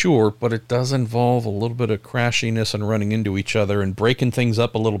for sure, but it does involve a little bit of crashiness and running into each other and breaking things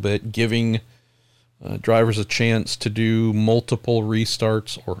up a little bit, giving drivers a chance to do multiple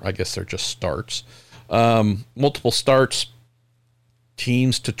restarts, or I guess they're just starts. Multiple starts,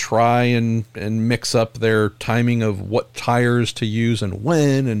 teams to try and mix up their timing of what tires to use and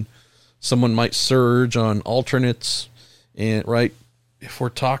when, and someone might surge on alternates. And right, if we're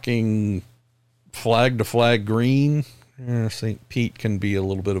talking flag to flag green, St. Pete can be a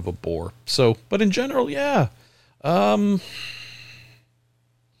little bit of a bore. So, but in general, yeah. Long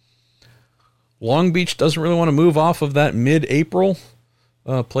Beach doesn't really want to move off of that mid-April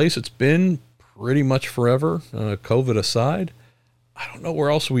place. It's been pretty much forever, COVID aside. I don't know where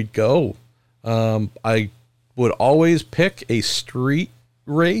else we'd go. I would always pick a street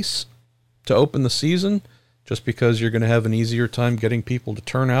race to open the season, just because you're going to have an easier time getting people to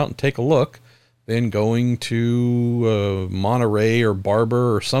turn out and take a look than going to Monterey or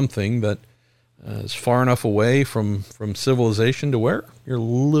Barber or something that is far enough away from civilization to where you're a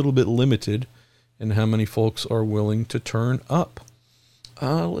little bit limited in how many folks are willing to turn up.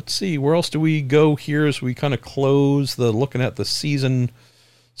 Let's see, where else do we go here as we kind of close the looking at the season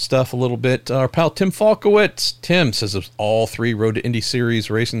stuff a little bit. Our pal Tim Falkowitz. Tim says of all 3 Road to Indy Series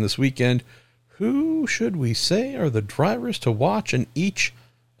racing this weekend, who should we say are the drivers to watch in each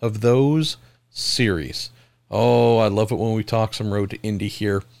of those series? Oh, I love it when we talk some Road to Indy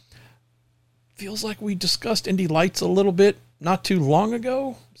here. Feels like we discussed Indy Lights a little bit not too long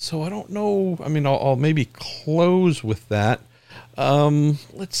ago, so I don't know. I mean, I'll maybe close with that.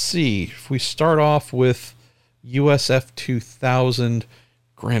 Let's see. If we start off with USF 2000,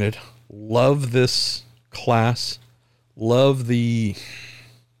 granted, love this class. I love the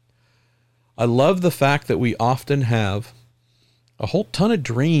fact that we often have a whole ton of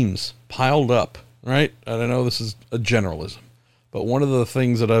dreams piled up, right? I don't know, this is a generalism, but one of the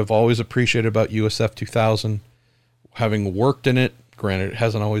things that I've always appreciated about USF 2000, having worked in it, granted, it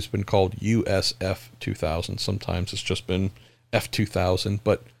hasn't always been called USF 2000. Sometimes it's just been F2000,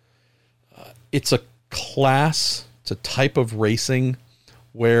 but it's a class, it's a type of racing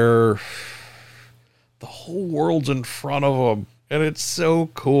where the whole world's in front of them, and it's so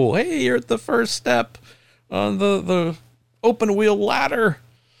cool. Hey, you're at the first step on the open wheel ladder.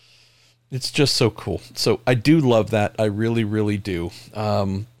 It's just so cool. So I do love that. I really, really do.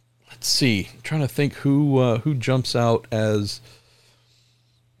 Let's see. I'm trying to think who jumps out as.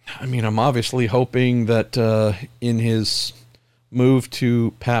 I mean, I'm obviously hoping that in his move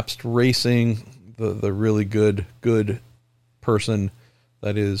to Pabst Racing, the really good person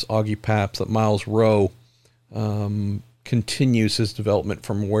that is Augie Pabst at Miles Rowe, continues his development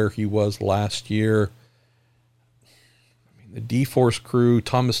from where he was last year. I mean, the D-Force crew,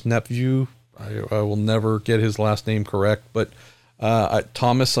 Thomas Nepveu, I will never get his last name correct, but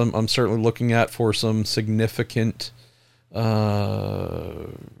Thomas, I'm certainly looking at for some significant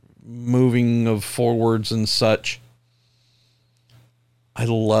moving of forwards and such. I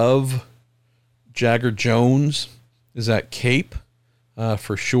love Jagger Jones is at Cape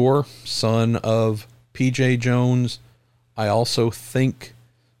for sure, son of PJ Jones. I also think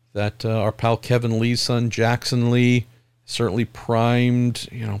that our pal Kevin Lee's son, Jackson Lee, certainly primed.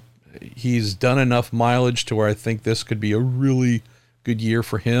 You know, he's done enough mileage to where I think this could be a really good year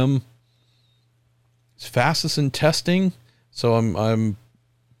for him. He's fastest in testing, so I'm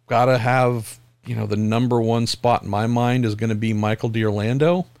gotta have, you know, the number one spot in my mind is going to be Michael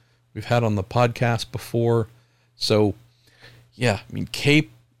D'Orlando. We've had on the podcast before, so yeah, I mean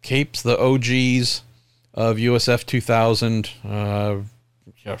Cape's the OGs of USF 2000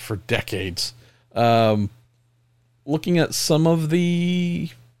 for decades. Looking at some of the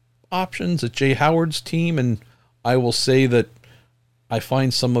options at Jay Howard's team, and I will say that I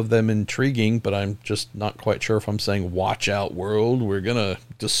find some of them intriguing, but I'm just not quite sure if I'm saying, watch out, world, we're going to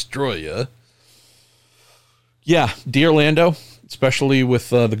destroy you. Yeah, D'Orlando, especially with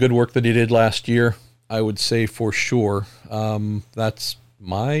the good work that he did last year, I would say for sure. That's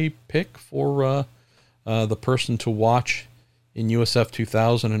my pick for the person to watch in USF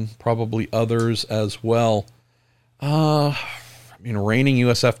 2000, and probably others as well. I mean, reigning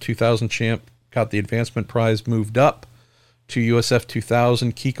USF 2000 champ got the advancement prize moved up to USF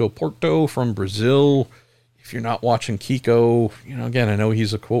 2000, Kiko Porto from Brazil. If you're not watching Kiko, again, I know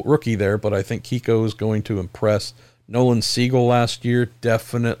he's a quote rookie there, but I think Kiko is going to impress. Nolan Siegel last year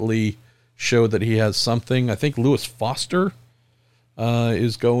definitely showed that he has something. I think Lewis Foster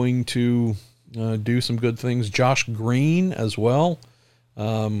is going to do some good things. Josh Green as well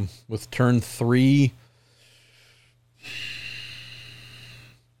with turn 3.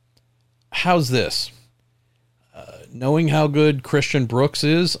 How's this? Knowing how good Christian Brooks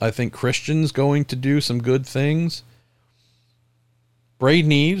is, I think Christian's going to do some good things.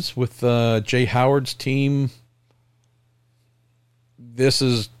 Braden Eves with Jay Howard's team. This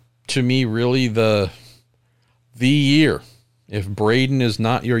is, to me, really the year. If Braden is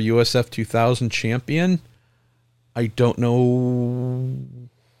not your USF 2000 champion, I don't know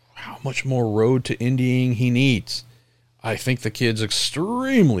how much more road to Indying he needs. I think the kid's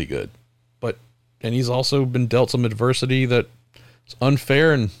extremely good, and he's also been dealt some adversity that's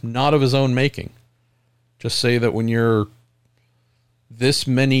unfair and not of his own making. Just say that when you're this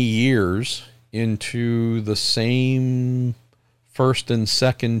many years into the same first and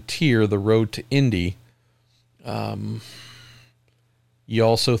second tier, the road to Indy, you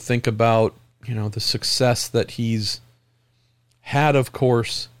also think about, the success that he's had, of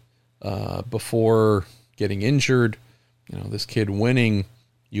course, before getting injured. This kid winning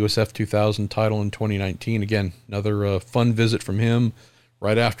USF 2000 title in 2019. Again, another fun visit from him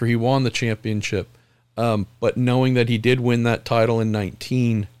right after he won the championship. But knowing that he did win that title in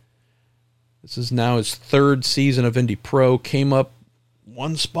 19, this is now his 3rd season of Indy Pro. Came up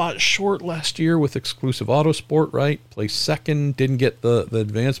 1 spot short last year with Exclusive Autosport, right? Placed 2nd, didn't get the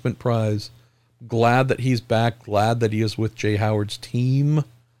advancement prize. Glad that he's back. Glad that he is with Jay Howard's team.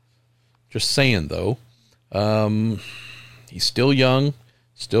 Just saying, though. He's still young.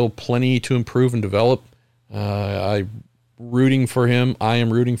 Still plenty to improve and develop. I'm rooting for him. I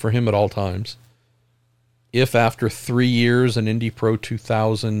am rooting for him at all times. If after 3 years in Indy Pro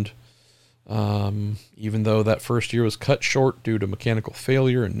 2000, even though that first year was cut short due to mechanical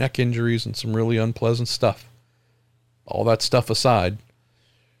failure and neck injuries and some really unpleasant stuff, all that stuff aside,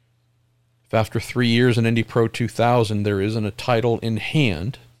 if after 3 years in Indy Pro 2000 there isn't a title in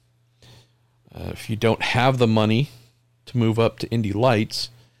hand, if you don't have the money to move up to Indy Lights,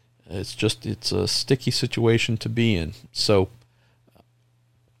 it's a sticky situation to be in. So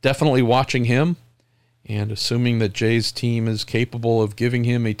definitely watching him, and assuming that Jay's team is capable of giving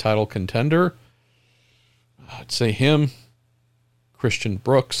him a title contender, I'd say him, Christian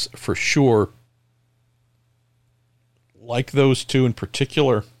Brooks for sure. Like those two in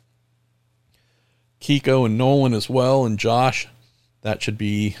particular, Kiko and Nolan as well, and Josh. That should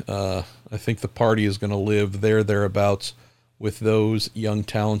be, I think the party is going to live thereabouts with those young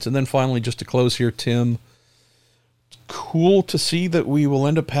talents. And then finally, just to close here, Tim, it's cool to see that we will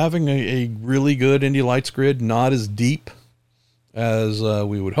end up having a really good Indy Lights grid, not as deep as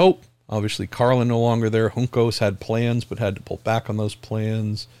we would hope. Obviously, Carlin no longer there. Juncos had plans, but had to pull back on those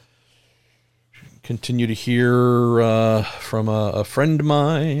plans. Continue to hear from a friend of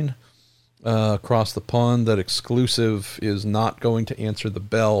mine across the pond that Exclusive is not going to answer the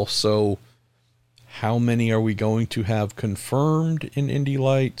bell. So how many are we going to have confirmed in Indy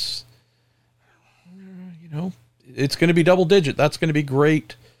Lights? It's going to be double digit. That's going to be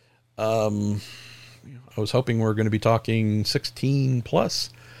great. I was hoping we were going to be talking 16 plus.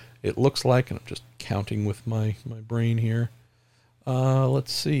 It looks like, and I'm just counting with my brain here.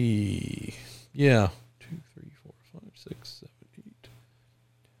 Let's see. Yeah. 2, 3, 4, 5, 6, 7, 8.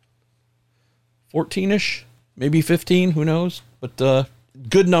 14-ish, maybe 15, who knows? But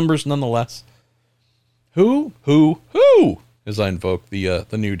good numbers nonetheless. Who, as I invoke the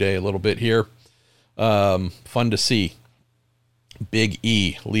new day a little bit here. Fun to see. Big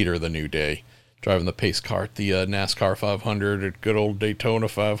E, leader of the new day, driving the pace car at the NASCAR 500 at good old Daytona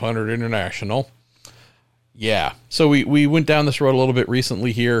 500 International. Yeah, so we went down this road a little bit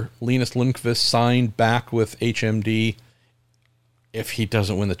recently here. Linus Lundqvist signed back with HMD. If he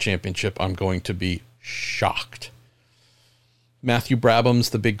doesn't win the championship, I'm going to be shocked. Matthew Brabham's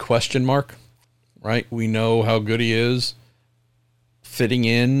the big question mark, right? We know how good he is fitting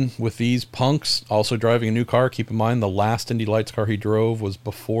in with these punks, also driving a new car. Keep in mind, the last Indy Lights car he drove was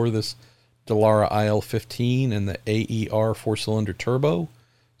before this Dallara IL-15 and the AER four-cylinder turbo.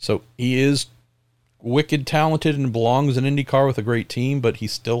 So he is wicked talented and belongs in IndyCar with a great team, but he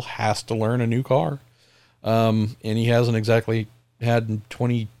still has to learn a new car. And he hasn't exactly had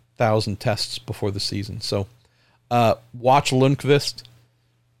 20,000 tests before the season. So watch Lundqvist.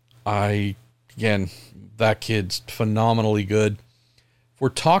 That kid's phenomenally good. If we're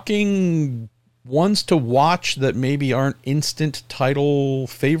talking ones to watch that maybe aren't instant title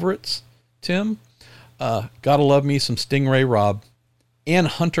favorites, Tim, gotta love me some Stingray Robb and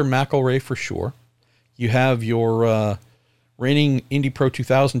Hunter McElroy for sure. You have your reigning Indy Pro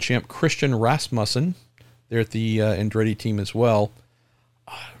 2000 champ Christian Rasmussen there at the Andretti team as well.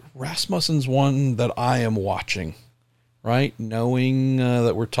 Rasmussen's one that I am watching, right? Knowing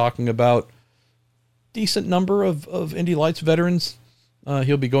that we're talking about decent number of Indy Lights veterans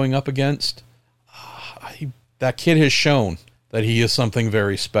he'll be going up against. That kid has shown that he is something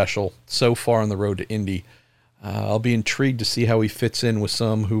very special so far on the road to Indy. I'll be intrigued to see how he fits in with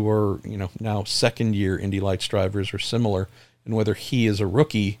some who are, now second-year Indy Lights drivers or similar, and whether he, as a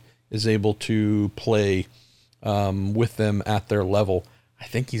rookie, is able to play with them at their level. I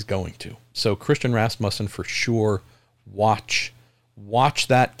think he's going to. So Christian Rasmussen for sure. Watch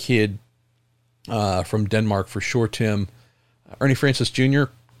that kid from Denmark for sure, Tim. Ernie Francis Jr.,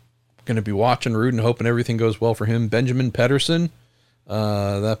 going to be watching, rooting, hoping everything goes well for him. Benjamin Pedersen,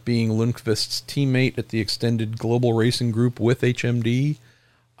 that being Lundqvist's teammate at the extended global racing group with HMD.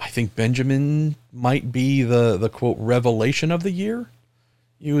 I think Benjamin might be the quote revelation of the year.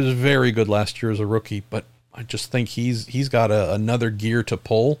 He was very good last year as a rookie, but I just think he's got another gear to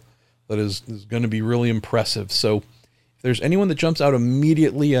pull that is going to be really impressive. So if there's anyone that jumps out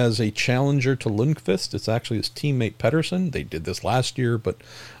immediately as a challenger to Lundqvist, it's actually his teammate Pedersen. They did this last year, but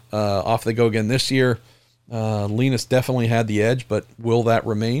off they go again this year. Linus definitely had the edge, but will that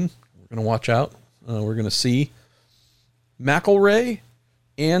remain? We're going to watch out. We're going to see. McElroy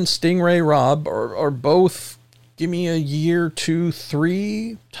and Stingray Robb are both, give me a year, 2,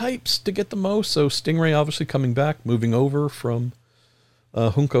 3 types to get the most. So Stingray obviously coming back, moving over from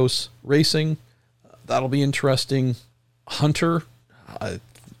Juncos Racing. That'll be interesting. Hunter, I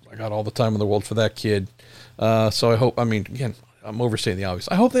got all the time in the world for that kid. So I hope, again, I'm overstating the obvious.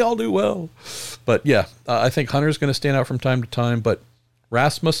 I hope they all do well. But yeah, I think Hunter's going to stand out from time to time. But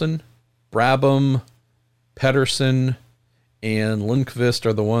Rasmussen, Brabham, Pedersen, and Lundqvist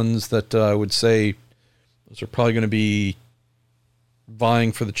are the ones that I would say those are probably going to be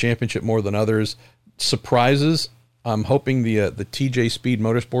vying for the championship more than others. Surprises, I'm hoping the TJ Speed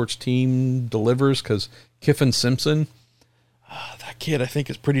Motorsports team delivers, because Kiffin Simpson, that kid I think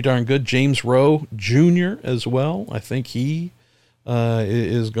is pretty darn good. James Rowe Jr. as well. I think he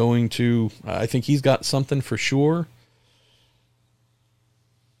is going to, I think he's got something for sure.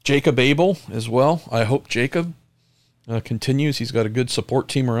 Jacob Abel as well. I hope Jacob continues. He's got a good support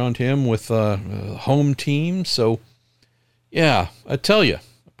team around him with a home team. So, yeah, I tell you,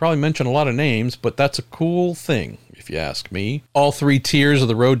 I probably mentioned a lot of names, but that's a cool thing, if you ask me. All 3 tiers of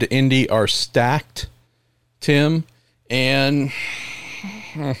the road to Indy are stacked, Tim, and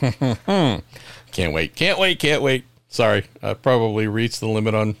can't wait. Sorry, I probably reached the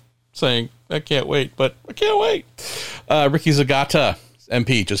limit on saying I can't wait, but I can't wait. Ricky Zagata,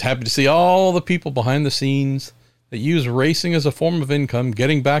 MP, just happy to see all the people behind the scenes that use racing as a form of income,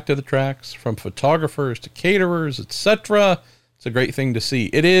 getting back to the tracks, from photographers to caterers, etc. It's a great thing to see.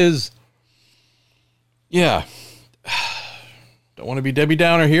 It is. Yeah. Don't want to be Debbie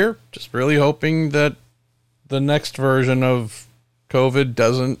Downer here. Just really hoping that the next version of COVID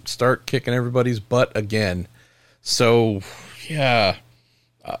doesn't start kicking everybody's butt again. So, yeah,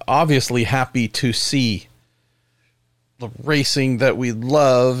 obviously happy to see the racing that we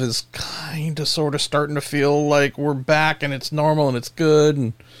love is kind of sort of starting to feel like we're back and it's normal and it's good.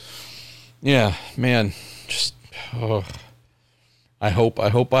 And yeah, man, just, I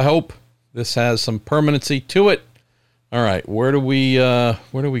hope this has some permanency to it. All right, where do we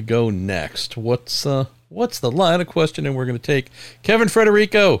go next? What's the line of questioning we're going to take? Kevin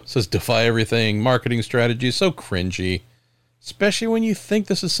Frederico says, defy everything. Marketing strategy is so cringy, especially when you think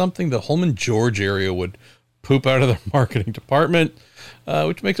this is something the Holman George area would poop out of their marketing department,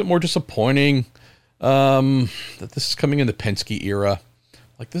 which makes it more disappointing that this is coming in the Penske era.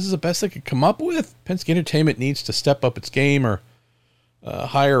 Like, this is the best they could come up with. Penske Entertainment needs to step up its game, or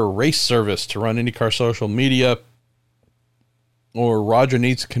hire a race service to run IndyCar social media. Or Roger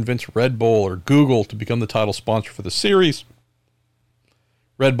needs to convince Red Bull or Google to become the title sponsor for the series.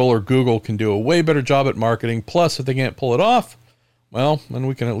 Red Bull or Google can do a way better job at marketing. Plus, if they can't pull it off, well, then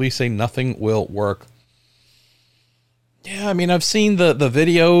we can at least say nothing will work. Yeah, I've seen the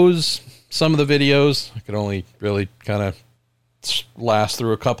videos, some of the videos. I could only really kind of last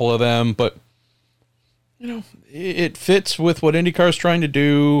through a couple of them, but, it fits with what IndyCar is trying to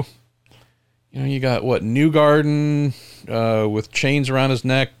do. You got Newgarden with chains around his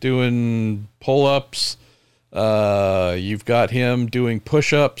neck doing pull-ups. You've got him doing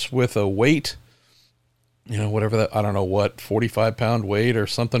push-ups with a weight whatever that, I don't know what, 45-pound weight or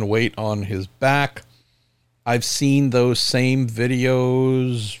something weight on his back. I've seen those same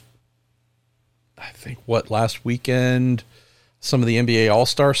videos, I think, last weekend, some of the NBA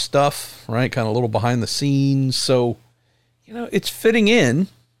All-Star stuff, right? Kind of a little behind the scenes. So, it's fitting in.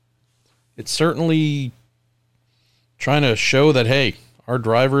 It's certainly trying to show that, hey, our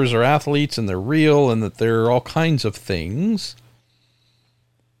drivers are athletes and they're real and that they're all kinds of things.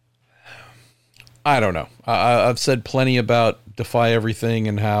 I don't know. I've said plenty about Defy Everything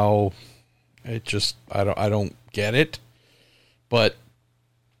and how it just, I don't get it. But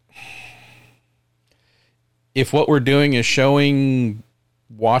if what we're doing is showing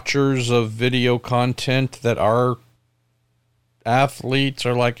watchers of video content that our athletes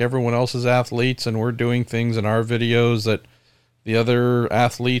are like everyone else's athletes, and we're doing things in our videos that the other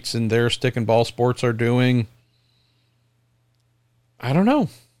athletes in their stick and ball sports are doing, I don't know.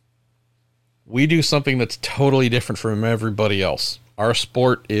 We do something that's totally different from everybody else. Our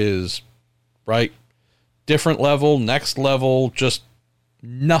sport is, right, different level, next level, just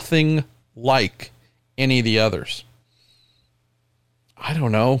nothing like any of the others. I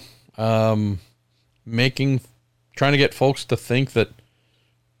don't know. Trying to get folks to think that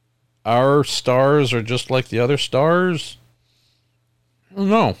our stars are just like the other stars. I don't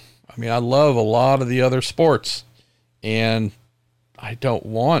know. I mean, I love a lot of the other sports, and I don't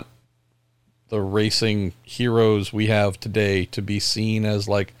want the racing heroes we have today to be seen as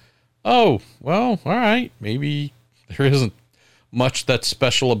like, oh, well, all right, maybe there isn't much that's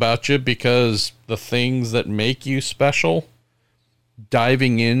special about you, because the things that make you special,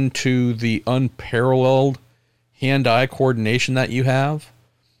 diving into the unparalleled hand-eye coordination that you have,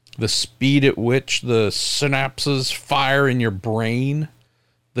 the speed at which the synapses fire in your brain,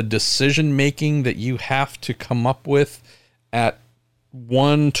 the decision-making that you have to come up with at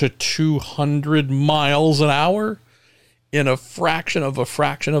 1 to 200 miles an hour in a fraction of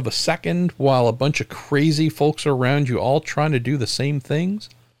a second, while a bunch of crazy folks are around you all trying to do the same things,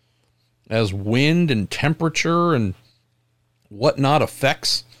 as wind and temperature and whatnot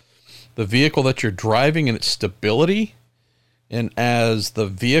affects the vehicle that you're driving and its stability. And as the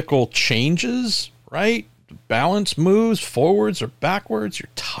vehicle changes, right, the balance moves forwards or backwards, your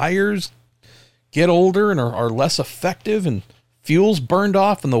tires get older and are less effective, and fuel's burned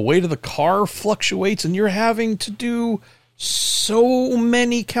off, and the weight of the car fluctuates, and you're having to do so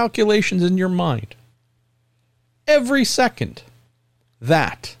many calculations in your mind every second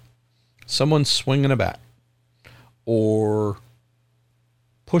that someone's swinging a bat or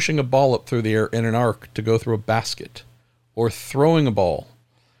pushing a ball up through the air in an arc to go through a basket, or throwing a ball,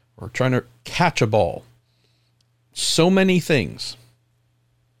 or trying to catch a ball. So many things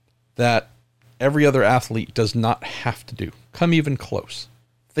that every other athlete does not have to do. Come even close.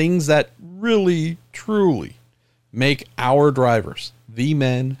 Things that really, truly make our drivers, the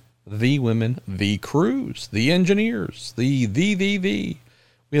men, the women, the crews, the engineers, the.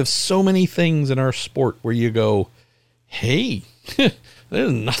 We have so many things in our sport where you go, hey,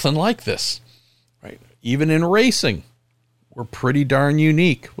 there's nothing like this, right? Even in racing, we're pretty darn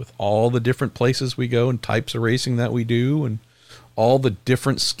unique with all the different places we go and types of racing that we do, and all the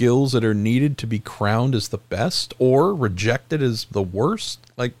different skills that are needed to be crowned as the best or rejected as the worst.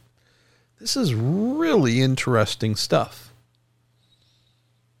 Like, this is really interesting stuff.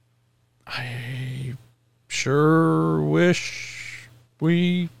 I sure wish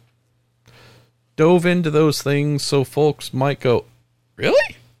we dove into those things so folks might go,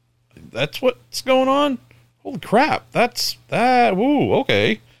 really? That's what's going on? Holy crap. Woo,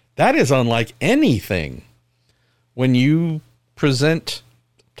 okay. That is unlike anything. When you present,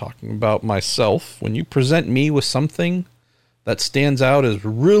 talking about myself, when you present me with something that stands out as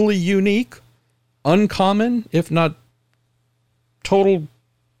really unique, uncommon, if not total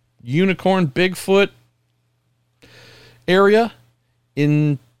unicorn, Bigfoot area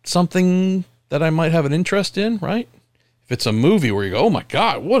in something that I might have an interest in, right? If it's a movie where you go, oh my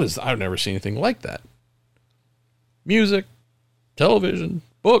God, what is that? I've never seen anything like that. Music, television,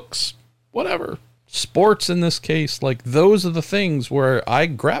 books, whatever. Sports in this case, like, those are the things where I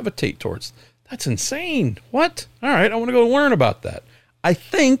gravitate towards. That's insane. What? All right, I want to go learn about that. I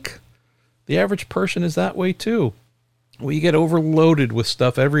think the average person is that way too. We get overloaded with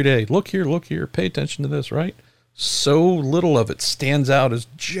stuff every day. Look here, pay attention to this, right? So little of it stands out as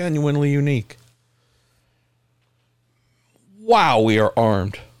genuinely unique. Wow, we are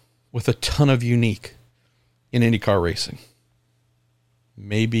armed with a ton of unique in IndyCar racing.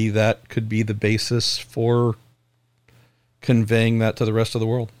 Maybe that could be the basis for conveying that to the rest of the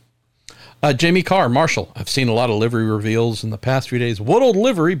world. Jamie Carr, Marshall, I've seen a lot of livery reveals in the past few days. What old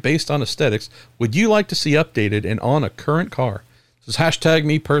livery based on aesthetics would you like to see updated and on a current car? This is hashtag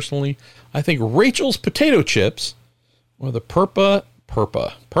me personally. I think Rachel's potato chips or the Purpa?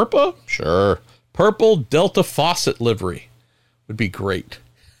 Sure. Purple Delta Faucet livery would be great.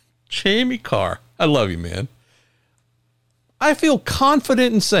 Jamie Carr, I love you, man. I feel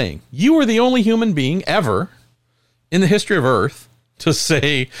confident in saying you are the only human being ever in the history of Earth to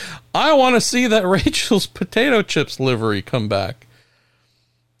say, I want to see that Rachel's potato chips livery come back.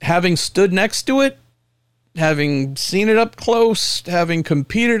 Having stood next to it, having seen it up close, having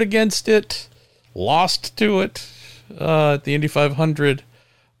competed against it, lost to it at the Indy 500.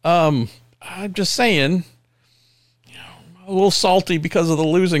 I'm just saying, a little salty because of the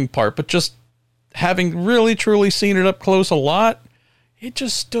losing part, but just having really truly seen it up close a lot, it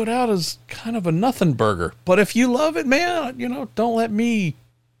just stood out as kind of a nothing burger. But if you love it, man, don't let me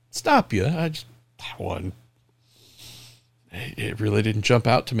stop you. That one, it really didn't jump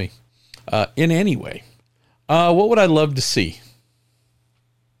out to me in any way. What would I love to see?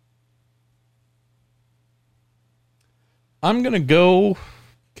 I'm going to go,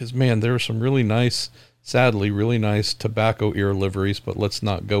 because, man, there are some really nice, sadly, really nice tobacco ear liveries, but let's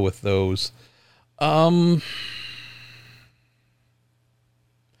not go with those.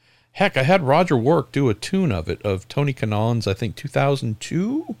 Heck, I had Roger Work do a tune of it, of Tony Kanaan's, I think,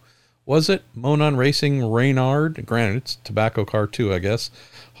 2002, was it? Monon Racing Reynard. Granted, it's a tobacco car too, I guess.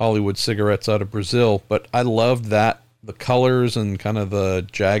 Hollywood cigarettes out of Brazil. But I loved that, the colors and kind of the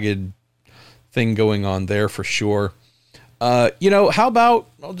jagged thing going on there for sure. How about,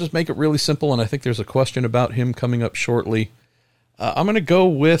 I'll just make it really simple, and I think there's a question about him coming up shortly. I'm going to go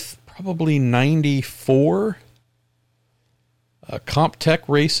with probably 94 Comptech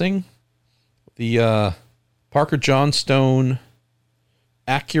Racing, the Parker Johnstone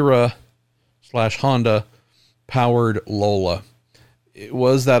Acura / Honda powered Lola. It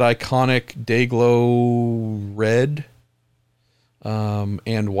was that iconic Dayglow red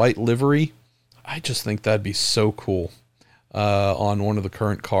and white livery. I just think that'd be so cool on one of the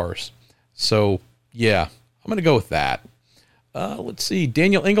current cars. So, yeah, I'm going to go with that. Let's see.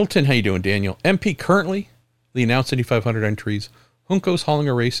 Daniel Ingleton. How you doing, Daniel? MP currently, the announced Indy 500 entries, Juncos,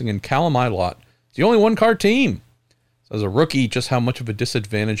 Hollinger Racing, and Callum Ilott. It's the only one-car team. So as a rookie, just how much of a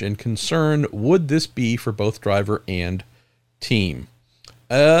disadvantage and concern would this be for both driver and team?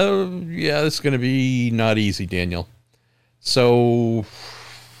 Yeah, it's going to be not easy, Daniel. So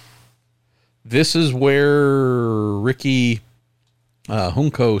this is where Ricky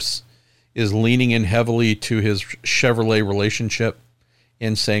Juncos is leaning in heavily to his Chevrolet relationship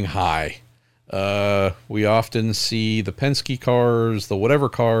and saying hi. We often see the Penske cars, the whatever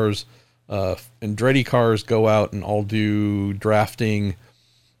cars, Andretti cars go out and all do drafting,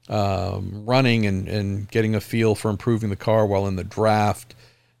 running and getting a feel for improving the car while in the draft.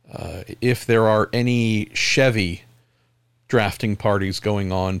 If there are any Chevy drafting parties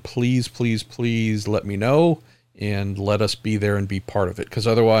going on, please, please, please let me know and let us be there and be part of it. Because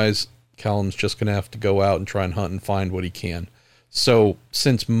otherwise, Callum's just going to have to go out and try and hunt and find what he can. So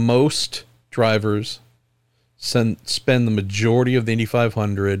since most drivers spend the majority of the Indy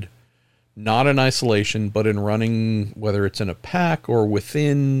 500 not in isolation, but in running, whether it's in a pack or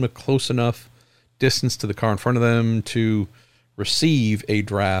within a close enough distance to the car in front of them to receive a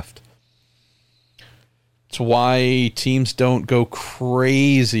draft, it's why teams don't go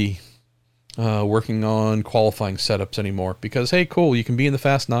crazy working on qualifying setups anymore. Because, hey, cool, you can be in the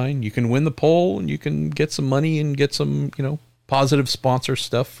Fast 9, you can win the pole, and you can get some money and get some, positive sponsor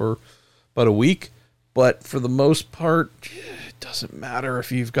stuff for about a week. But for the most part, it doesn't matter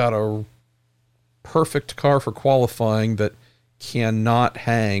if you've got a perfect car for qualifying that cannot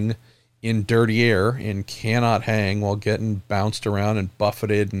hang in dirty air and cannot hang while getting bounced around and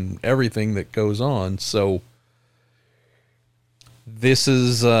buffeted and everything that goes on. So this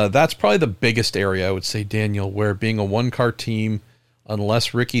is that's probably the biggest area, I would say, Daniel, where being a one-car team,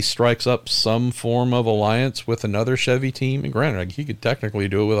 unless Ricky strikes up some form of alliance with another Chevy team, and granted, he could technically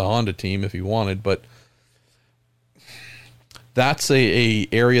do it with a Honda team if he wanted, but that's a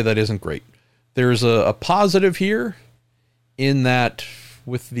area that isn't great. There's a positive here in that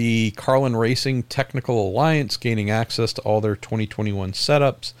with the Carlin Racing Technical Alliance gaining access to all their 2021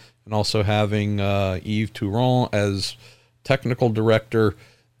 setups and also having Yves Touron as technical director,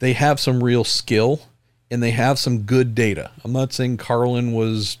 they have some real skill and they have some good data. I'm not saying Carlin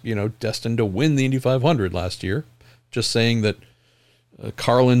was, destined to win the Indy 500 last year. Just saying that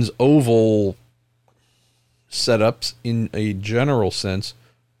Carlin's oval setups in a general sense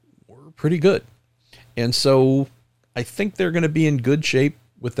were pretty good. And so I think they're going to be in good shape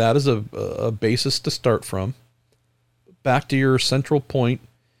with that as a basis to start from, back to your central point,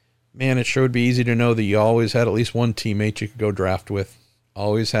 man, it sure would be easy to know that you always had at least one teammate you could go draft with.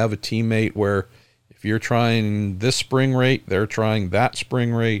 Always have a teammate where if you're trying this spring rate, they're trying that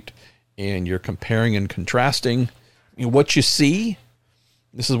spring rate, and you're comparing and contrasting what you see.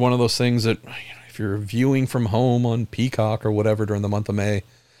 This is one of those things that, if you're viewing from home on Peacock or whatever during the month of May,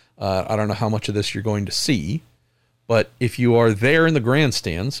 I don't know how much of this you're going to see, but if you are there in the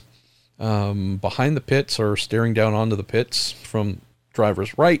grandstands, behind the pits or staring down onto the pits from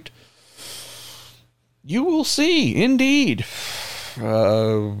driver's right, you will see, indeed,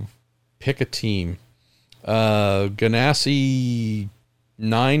 pick a team. Ganassi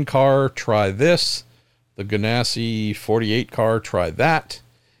 9 car, try this. The Ganassi 48 car, try that.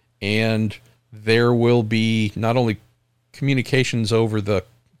 And there will be not only communications over the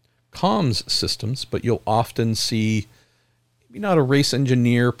comms systems, but you'll often see maybe not a race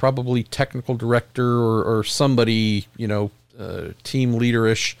engineer, probably technical director or somebody, team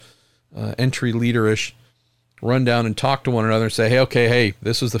leaderish, entry leaderish, run down and talk to one another and say, hey,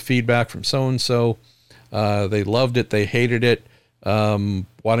 this is the feedback from so-and-so. They loved it. They hated it. Why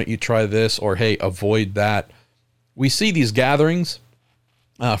don't you try this? Or, hey, avoid that. We see these gatherings,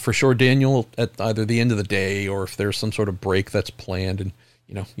 for sure, Daniel, at either the end of the day or if there's some sort of break that's planned, and,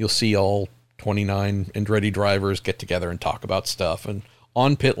 you'll see all 29 Andretti drivers get together and talk about stuff. And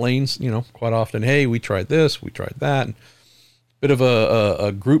on pit lanes, quite often, hey, we tried this, we tried that. And bit of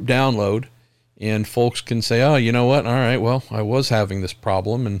a group download, and folks can say, oh, you know what? All right, well, I was having this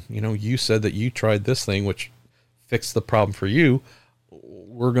problem, and, you said that you tried this thing, which fixed the problem for you.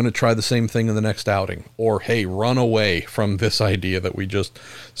 We're going to try the same thing in the next outing. Or, hey, run away from this idea that we just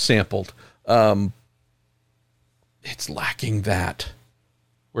sampled. It's lacking that.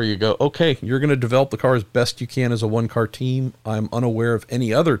 Where you go, okay, you're going to develop the car as best you can as a one-car team. I'm unaware of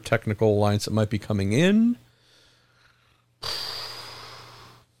any other technical alliance that might be coming in.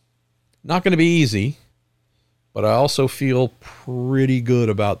 Not going to be easy, but I also feel pretty good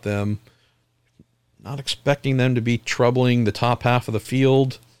about them. Not expecting them to be troubling the top half of the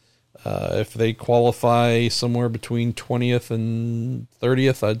field. If they qualify somewhere between 20th and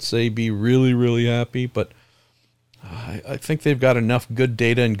 30th, I'd say be really, really happy. But I think they've got enough good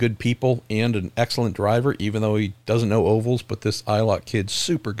data and good people and an excellent driver, even though he doesn't know ovals. But this Ilott kid's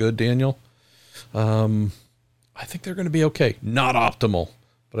super good, Daniel. I think they're going to be okay. Not optimal,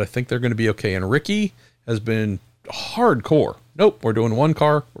 but I think they're going to be okay. And Ricky has been hardcore. Nope, we're doing one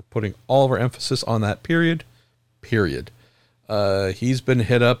car. We're putting all of our emphasis on that period. He's been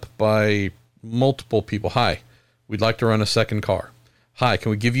hit up by multiple people. Hi, we'd like to run a second car. Hi, can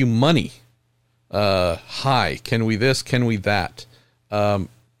we give you money? Hi, can we this? Can we that?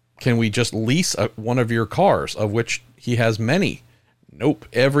 Can we just lease one of your cars, of which he has many? Nope,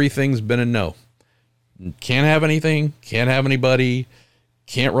 everything's been a no. Can't have anything, can't have anybody,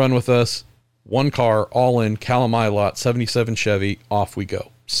 can't run with us. One car, all in, Callum Ilott, 77 Chevy, off we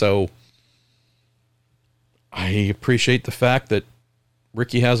go. So I appreciate the fact that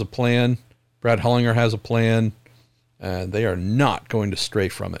Ricky has a plan, Brad Hullinger has a plan, and they are not going to stray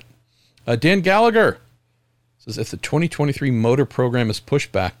from it. Dan Gallagher says, if the 2023 motor program is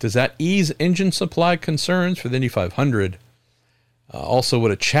pushed back, does that ease engine supply concerns for the Indy 500? Also,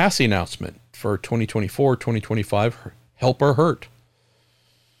 would a chassis announcement for 2024, 2025 help or hurt?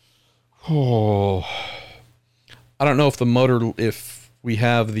 Oh, I don't know if the motor, if we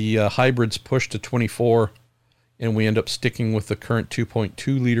have the hybrids pushed to 24 and we end up sticking with the current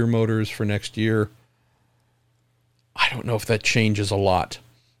 2.2 liter motors for next year, I don't know if that changes a lot.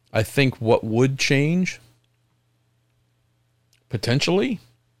 I think what would change, potentially,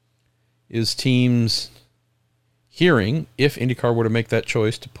 is teams hearing, if IndyCar were to make that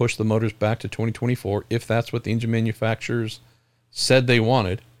choice to push the motors back to 2024, if that's what the engine manufacturers said they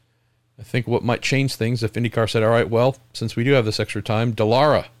wanted. I think what might change things if IndyCar said, all right, well, since we do have this extra time,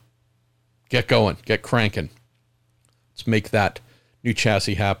 Dallara, get going, get cranking. Let's make that new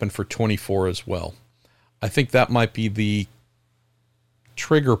chassis happen for 24 as well. I think that might be the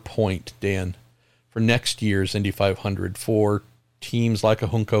trigger point, Dan, for next year's Indy 500 for teams like a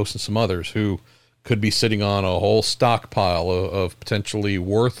Juncos and some others who could be sitting on a whole stockpile of potentially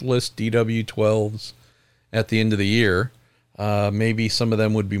worthless DW12s at the end of the year. Maybe some of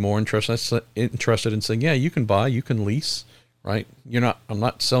them would be more interested in saying, yeah, you can buy, you can lease, right? I'm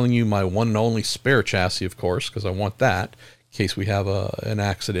not selling you my one and only spare chassis, of course, because I want that in case we have an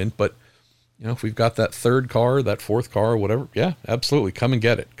accident. But, if we've got that third car, that fourth car, or whatever, yeah, absolutely, come and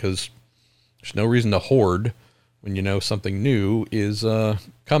get it, because there's no reason to hoard when something new is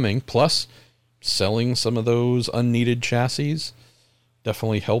coming. Plus, selling some of those unneeded chassis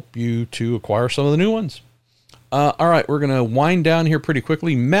definitely help you to acquire some of the new ones. All right, we're going to wind down here pretty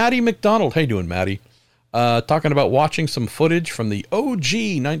quickly. Maddie McDonald. How you doing, Maddie? Talking about watching some footage from the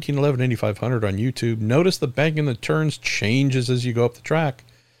OG 1911 Indy 500 on YouTube. Notice the bank in the turns changes as you go up the track,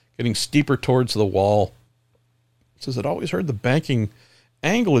 getting steeper towards the wall. It says, I'd always heard the banking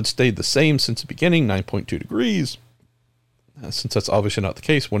angle had stayed the same since the beginning, 9.2 degrees. Since that's obviously not the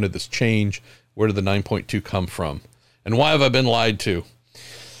case, when did this change? Where did the 9.2 come from? And why have I been lied to?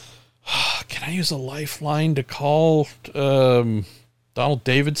 Can I use a lifeline to call Donald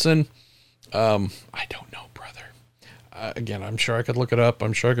Davidson? I don't know, brother. Again, I'm sure I could look it up.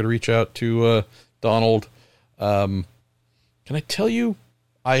 I'm sure I could reach out to Donald. Can I tell you,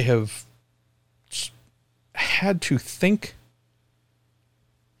 I have had to think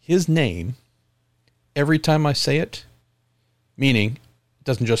his name every time I say it, meaning it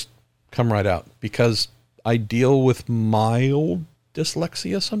doesn't just come right out, because I deal with mild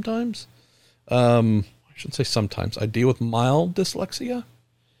dyslexia sometimes. I shouldn't say sometimes. I deal with mild dyslexia,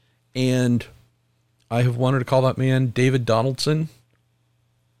 and I have wanted to call that man David Donaldson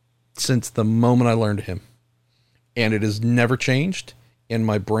since the moment I learned him, and it has never changed in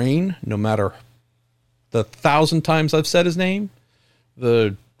my brain, no matter the 1,000 times I've said his name,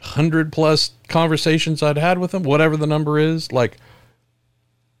 the 100+ conversations I'd had with him, whatever the number is. Like,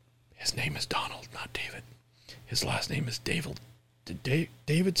 his name is Donald, not David. His last name is Davidson,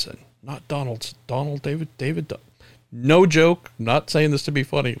 not Donald. David. No joke. Not saying this to be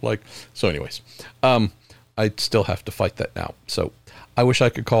funny. So anyways, I still have to fight that now. So I wish I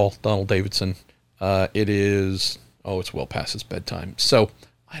could call Donald Davidson. It's well past his bedtime. So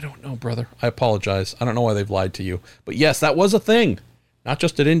I don't know, brother. I apologize. I don't know why they've lied to you. But yes, that was a thing. Not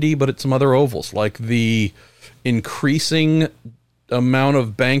just at Indy, but at some other ovals. Like, the increasing amount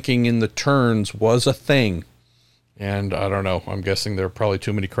of banking in the turns was a thing. And I don't know. I'm guessing there are probably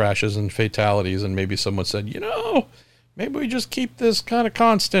too many crashes and fatalities. And maybe someone said, maybe we just keep this kind of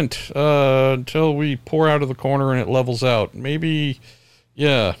constant until we pour out of the corner and it levels out. Maybe we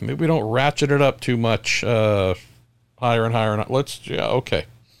don't ratchet it up too much higher and higher. Okay.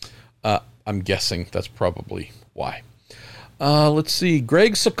 I'm guessing that's probably why. Let's see.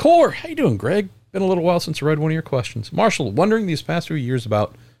 Greg Secor. How you doing, Greg? Been a little while since I read one of your questions. Marshall, wondering these past few years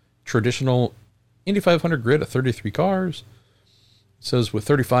about traditional Indy 500 grid of 33 cars. It says with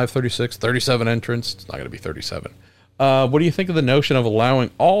 35, 36, 37 entrants. It's not going to be 37. What do you think of the notion of allowing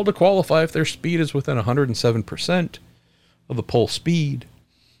all to qualify if their speed is within 107% of the pole speed?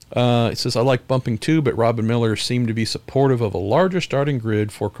 It says, I like bumping too, but Rob and Miller seem to be supportive of a larger starting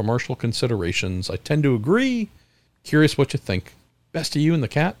grid for commercial considerations. I tend to agree. Curious what you think. Best to you and the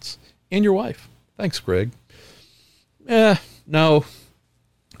cats and your wife. Thanks, Greg. No.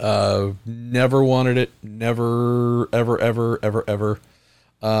 Never wanted it. Never, ever.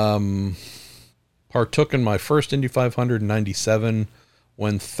 Partook in my first Indy 500 in 97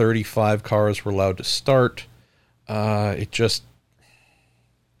 when 35 cars were allowed to start.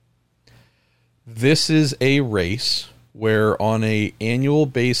 This is a race where on a annual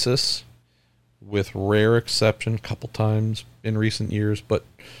basis, with rare exception, a couple times in recent years, but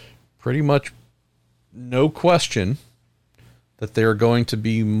pretty much no question that there are going to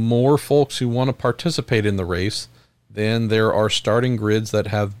be more folks who want to participate in the race than there are starting grids that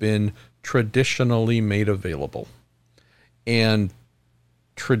have been traditionally made available. And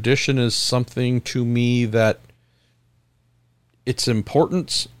tradition is something to me that its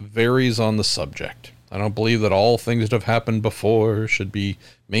importance varies on the subject. I don't believe that all things that have happened before should be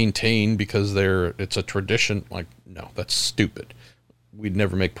maintained because it's a tradition. No, that's stupid. We'd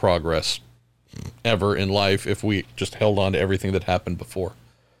never make progress ever in life if we just held on to everything that happened before.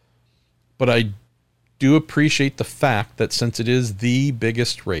 But I do appreciate the fact that since it is the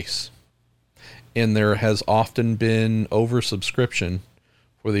biggest race, and there has often been oversubscription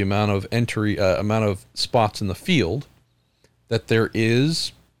for the amount of spots in the field, that there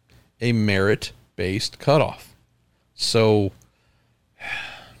is a merit-based cutoff. So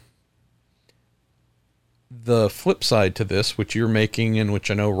the flip side to this, which you're making and which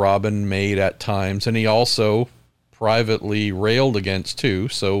I know Robin made at times, and he also privately railed against too.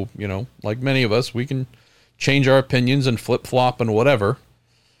 So, like many of us, we can change our opinions and flip-flop and whatever.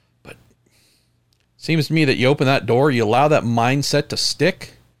 But it seems to me that you open that door, you allow that mindset to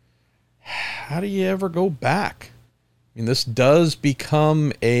stick. How do you ever go back? I mean, this does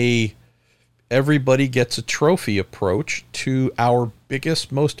become a everybody gets a trophy approach to our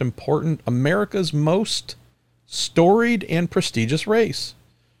biggest, most important, America's most storied and prestigious race.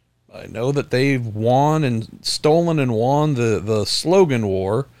 I know that they've won and stolen and won the slogan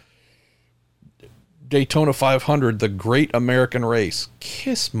war. Daytona 500, the great American race.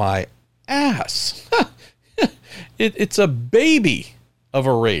 Kiss my ass. It's a baby of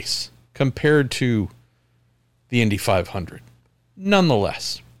a race compared to the Indy 500.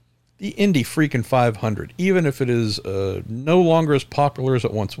 Nonetheless, the Indy freaking 500, even if it is no longer as popular as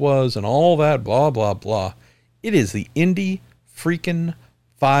it once was and all that blah, blah, blah, it is the Indy freaking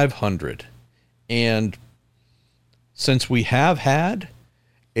 500. And since we have had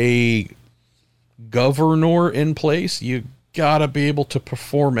a governor in place, you gotta be able to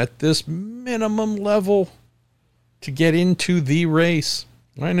perform at this minimum level to get into the race.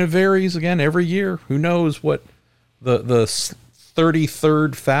 And it varies again every year. Who knows what the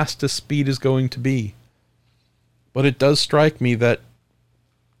 33rd fastest speed is going to be. But it does strike me that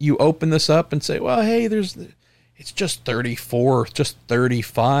you open this up and say, well, hey, it's just 34, just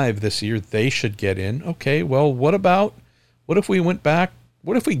 35 this year. They should get in. Okay, well, what if we went back?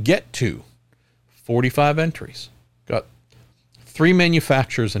 What if we get to 45 entries? Got 3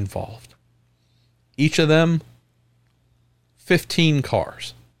 manufacturers involved. Each of them 15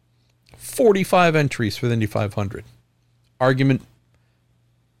 cars. 45 entries for the Indy 500. Argument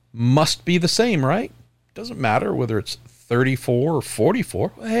must be the same, right? Doesn't matter whether it's 34 or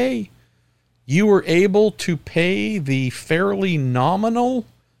 44. Hey, you were able to pay the fairly nominal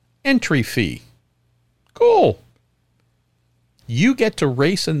entry fee. Cool. You get to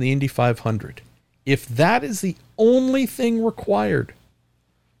race in the Indy 500. If that is the only thing required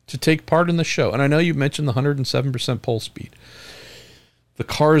to take part in the show, and I know you mentioned the 107% pole speed. The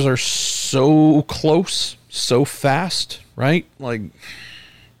cars are so close, so fast, right? Like,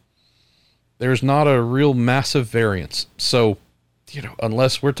 there's not a real massive variance. So,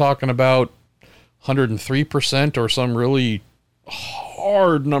 unless we're talking about 103% or some really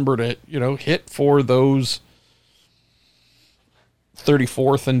hard number to, hit for those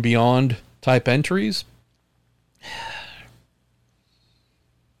 34th and beyond type entries.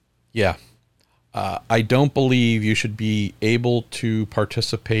 Yeah. I don't believe you should be able to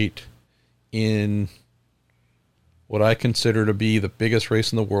participate in what I consider to be the biggest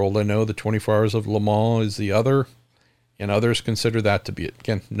race in the world. I know the 24 Hours of Le Mans is the other, and others consider that to be it.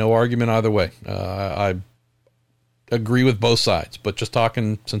 Again, no argument either way. I agree with both sides, but just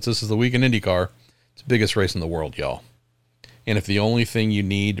talking, since this is the week in IndyCar, it's the biggest race in the world, y'all. And if the only thing you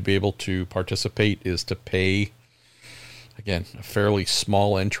need to be able to participate is to pay, again, a fairly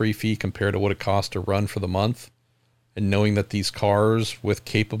small entry fee compared to what it costs to run for the month, and knowing that these cars with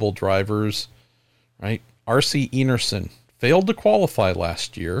capable drivers, right? R.C. Enerson failed to qualify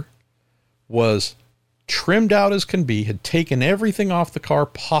last year, was trimmed out as can be, had taken everything off the car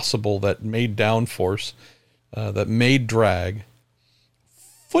possible that made downforce, that made drag,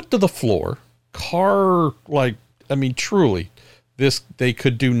 foot to the floor, car, truly, they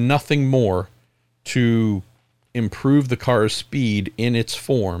could do nothing more to improve the car's speed in its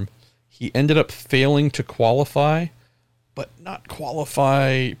form. He ended up failing to qualify, but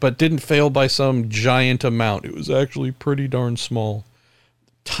didn't fail by some giant amount. It was actually pretty darn small.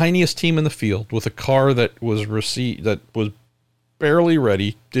 Tiniest team in the field with a car that was barely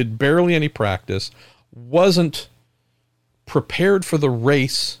ready, did barely any practice, wasn't prepared for the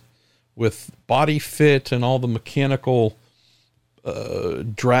race with body fit and all the mechanical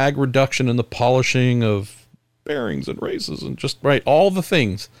drag reduction and the polishing of bearings and races and just all the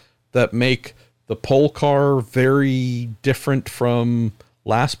things that make the pole car very different from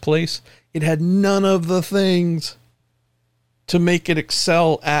last place. It had none of the things to make it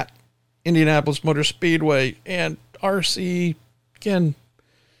excel at Indianapolis Motor Speedway, and RC again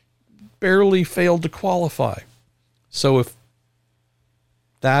barely failed to qualify. So if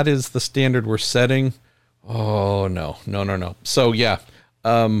that is the standard we're setting, oh no. So yeah,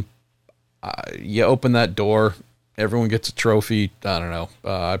 you open that door, everyone gets a trophy. I don't know.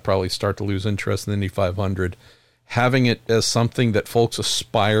 I'd probably start to lose interest in the Indy 500. Having it as something that folks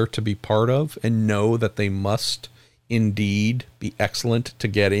aspire to be part of and know that they must indeed be excellent to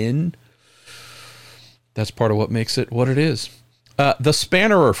get in, that's part of what makes it what it is. The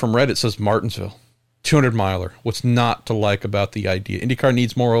Spannerer from Reddit says Martinsville, 200 miler. What's not to like about the idea? IndyCar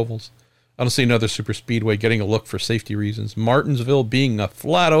needs more ovals. I don't see another super speedway getting a look for safety reasons. Martinsville being a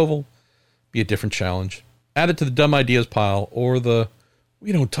flat oval, be a different challenge. Add it to the dumb ideas pile or the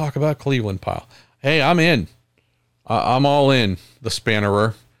we don't talk about Cleveland pile. Hey, I'm in. I'm all in the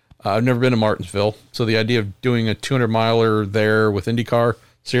Spannerer. I've never been to Martinsville, so the idea of doing a 200 miler there with IndyCar,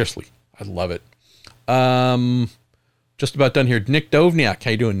 seriously, I'd love it. Just about done here. Nick Dovniak,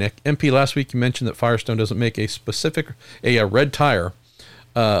 how you doing, Nick? MP, last week you mentioned that Firestone doesn't make a red tire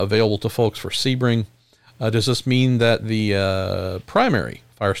available to folks for Sebring. Does this mean that the primary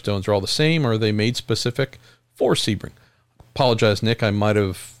Firestones are all the same, or are they made specific for Sebring? Apologize, Nick. I might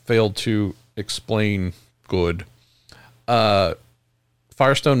have failed to explain good.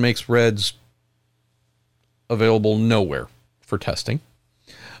 Firestone makes reds available nowhere for testing.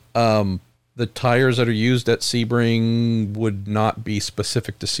 The tires that are used at Sebring would not be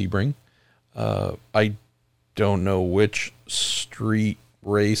specific to Sebring. I don't know which street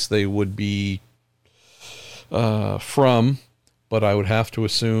race they would be from, but I would have to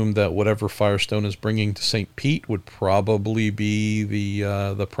assume that whatever Firestone is bringing to St. Pete would probably be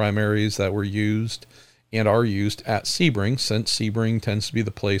the primaries that were used and are used at Sebring, since Sebring tends to be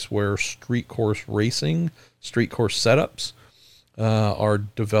the place where street course racing, street course setups are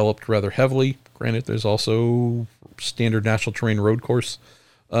developed rather heavily. Granted, there's also standard national terrain road course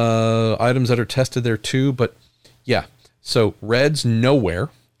items that are tested there too, but yeah. So reds nowhere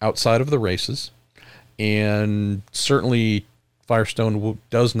outside of the races, and certainly Firestone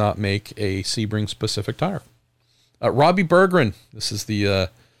does not make a Sebring specific tire. Robbie Berggren, this is the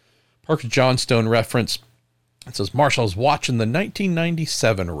Parker Johnstone reference. It says, Marshall was watching the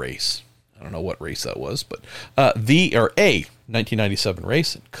 1997 race. I don't know what race that was, but a 1997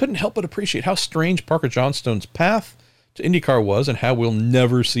 race. Couldn't help but appreciate how strange Parker Johnstone's path to IndyCar was, and how we'll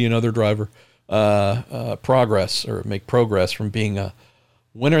never see another driver make progress from being a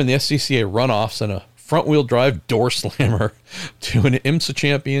winner in the SCCA runoffs and a front-wheel drive door slammer to an IMSA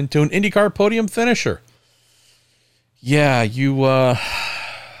champion to an IndyCar podium finisher. Yeah, you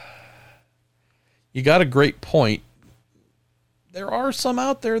got a great point. There are some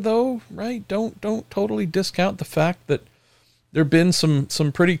out there, though, right? Don't totally discount the fact that there have been some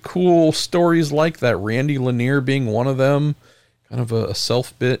pretty cool stories like that. Randy Lanier being one of them, kind of a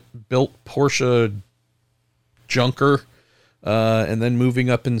self-built Porsche junker, and then moving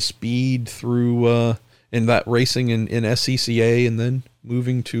up in speed through in that racing in SCCA, and then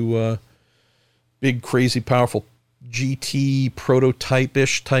moving to big, crazy, powerful GT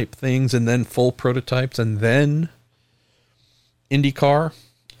prototype-ish type things, and then full prototypes, and then IndyCar.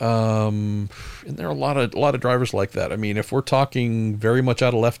 And there are a lot of drivers like that. I mean, if we're talking very much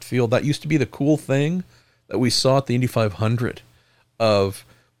out of left field, that used to be the cool thing that we saw at the Indy 500 of,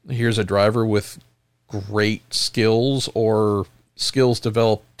 here's a driver with great skills or skills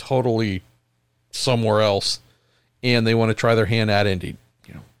developed totally somewhere else, and they want to try their hand at Indy.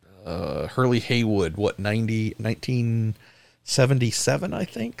 Hurley Haywood, 1977, I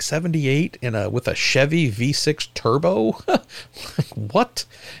think, 78, with a Chevy V6 turbo. Like, what?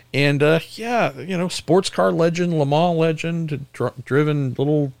 And sports car legend, Le Mans legend, driven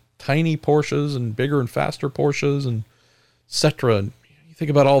little tiny Porsches and bigger and faster Porsches, and etc. And you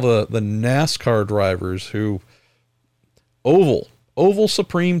think about all the NASCAR drivers who oval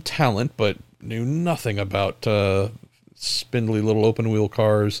supreme talent, but knew nothing about spindly little open wheel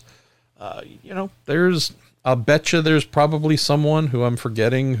cars. I'll bet you there's probably someone who I'm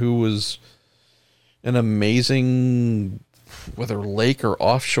forgetting who was an amazing, whether lake or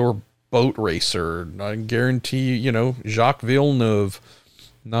offshore boat racer. I guarantee you, Jacques Villeneuve,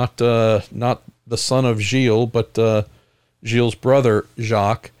 not the son of Gilles, but Gilles' brother,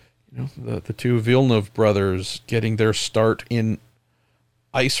 Jacques, the two Villeneuve brothers getting their start in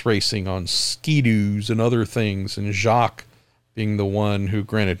ice racing on ski-doos and other things, and Jacques being the one who,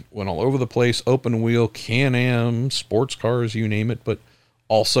 granted, went all over the place, open wheel, Can-Am, sports cars, you name it, but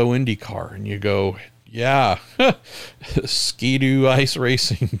also IndyCar. And you go, yeah, ski-doo ice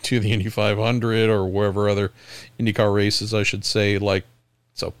racing to the Indy 500 or wherever other IndyCar races, I should say.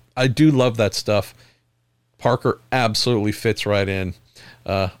 So I do love that stuff. Parker absolutely fits right in.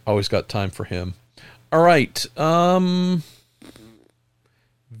 Always got time for him. All right.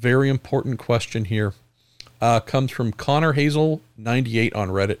 Very important question here. Comes from Connor Hazel 98 on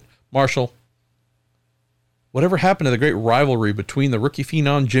Reddit. Marshall, whatever happened to the great rivalry between the rookie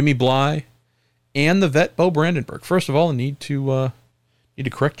phenom Jimmy Bly and the vet Bo Brandenburg? First of all, I need to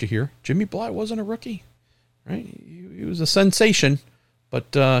correct you here. Jimmy Bly wasn't a rookie, right? He was a sensation,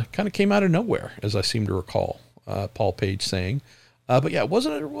 but kind of came out of nowhere, as I seem to recall. Paul Page saying, but yeah, it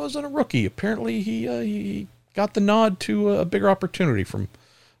wasn't a rookie. Apparently, he got the nod to a bigger opportunity from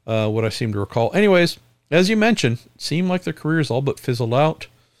what I seem to recall. Anyways. As you mentioned, it seemed like their careers all but fizzled out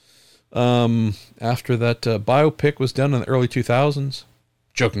after that biopic was done in the early 2000s.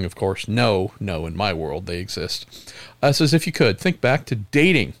 Joking, of course. No, in my world, they exist. Says, if you could, think back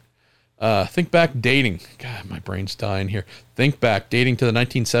dating. God, my brain's dying here. Think back, dating to the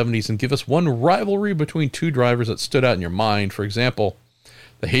 1970s, and give us one rivalry between two drivers that stood out in your mind. For example,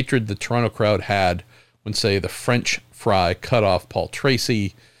 the hatred the Toronto crowd had when, say, the French fry cut off Paul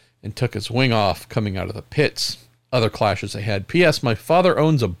Tracy and took his wing off coming out of the pits. other clashes they had. P.S. My father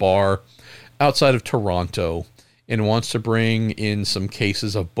owns a bar outside of Toronto and wants to bring in some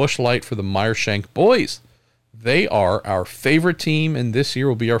cases of Busch Light for the Meyershank boys. They are our favorite team, and this year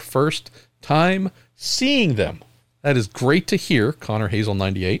will be our first time seeing them. That is great to hear, Connor Hazel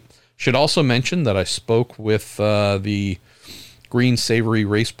 98. Should also mention that I spoke with the Green Savory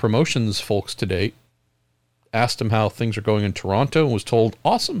Race Promotions folks today. Asked them how things are going in Toronto and was told,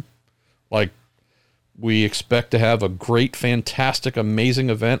 awesome. Like, we expect to have a great, fantastic, amazing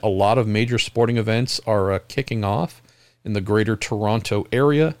event. A lot of major sporting events are kicking off in the greater Toronto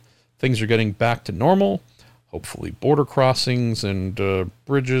area. Things are getting back to normal. Hopefully border crossings and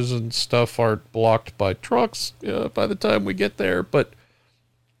bridges and stuff aren't blocked by trucks by the time we get there. But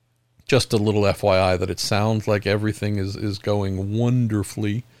just a little FYI that it sounds like everything is going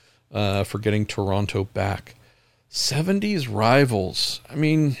wonderfully for getting Toronto back. 70s rivals. I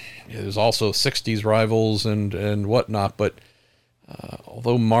mean, there's also 60s rivals and whatnot, but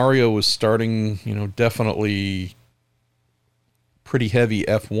although Mario was starting, definitely pretty heavy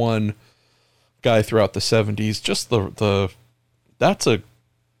F1 guy throughout the 70s, just that's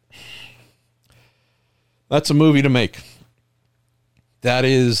a movie to make. That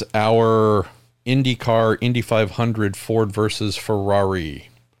is our IndyCar Indy 500 Ford versus Ferrari.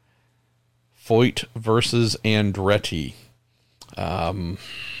 Foyt versus Andretti. And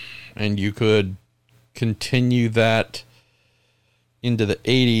you could continue that into the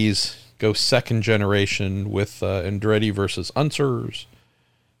 80s, go second generation with Andretti versus Unsers.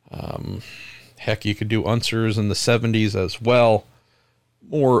 Heck, you could do Unsers in the 70s as well.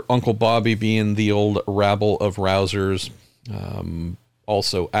 Or Uncle Bobby being the old rabble of rousers.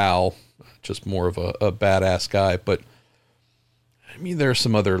 Also Al, just more of a badass guy. But, I mean, there are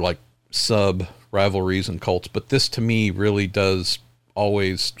some other, sub rivalries and cults, but this to me really does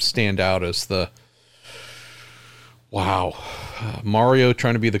always stand out as the wow. Mario,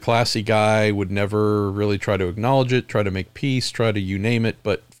 trying to be the classy guy, would never really try to acknowledge it, try to make peace, try to you name it,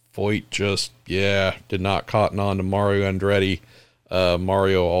 but Foyt just did not cotton on to Mario Andretti.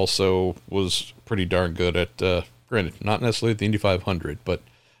 Mario also was pretty darn good at granted not necessarily at the Indy 500, but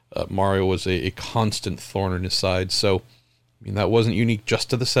Mario was a constant thorn in his side. So I mean, that wasn't unique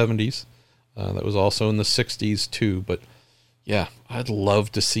just to the 70s. That was also in the 60s, too. But, yeah, I'd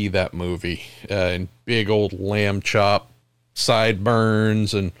love to see that movie. And big old lamb chop,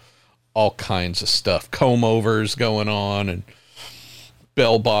 sideburns, and all kinds of stuff. Comb-overs going on, and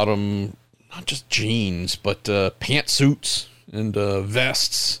bell-bottom, not just jeans, but pantsuits and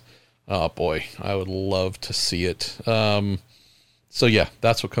vests. Oh, boy, I would love to see it. So, yeah,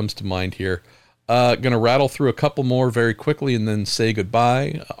 that's what comes to mind here. Going to rattle through a couple more very quickly and then say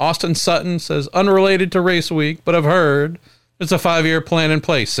goodbye. Austin Sutton says, unrelated to race week, but I've heard there's a 5-year plan in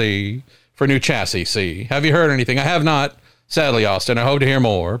place, see, for new chassis, see. Have you heard anything? I have not. Sadly, Austin, I hope to hear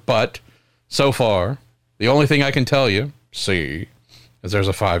more, but so far, the only thing I can tell you, see, is there's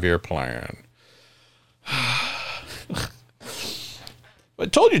a 5-year plan. I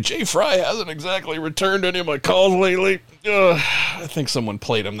told you Jay Fry hasn't exactly returned any of my calls lately. I think someone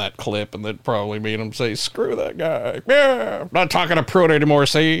played him that clip and that probably made him say, screw that guy. Yeah, not talking to Pruitt anymore.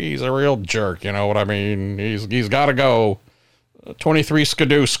 See, he's a real jerk. You know what I mean? He's got to go. 23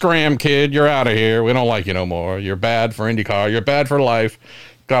 Skidoo, scram, kid. You're out of here. We don't like you no more. You're bad for IndyCar. You're bad for life.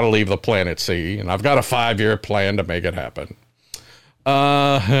 Got to leave the planet, see? And I've got a 5-year plan to make it happen.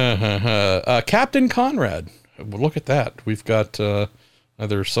 Captain Conrad. Look at that. We've got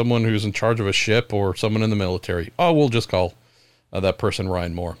either someone who's in charge of a ship or someone in the military. Oh, we'll just call that person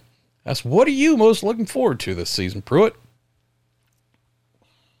Ryan Moore. That's what are you most looking forward to this season, Pruitt?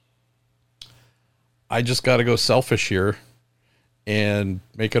 I just got to go selfish here and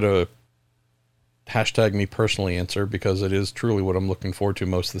make it a hashtag me personally answer, because it is truly what I'm looking forward to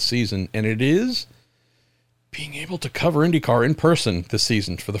most of the season. And it is being able to cover IndyCar in person this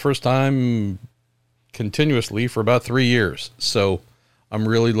season for the first time continuously for about 3 years. So I'm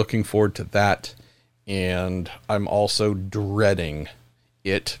really looking forward to that. And I'm also dreading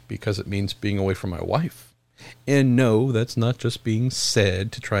it because it means being away from my wife. And no, that's not just being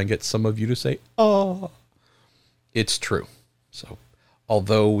said to try and get some of you to say, oh, it's true. So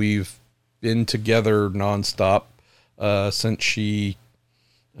although we've been together nonstop since she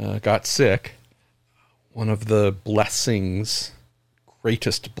got sick, one of the blessings,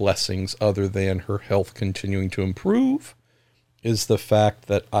 greatest blessings other than her health continuing to improve, is the fact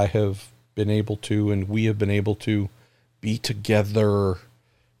that I have been able to, and we have been able to, be together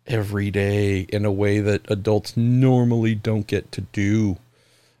every day in a way that adults normally don't get to do,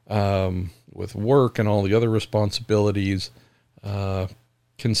 with work and all the other responsibilities.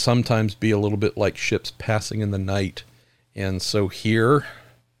 can sometimes be a little bit like ships passing in the night. And so here,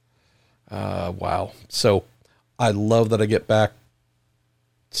 wow. So I love that I get back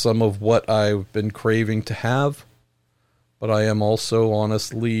some of what I've been craving to have, but I am also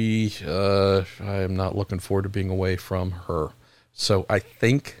honestly, I am not looking forward to being away from her. So I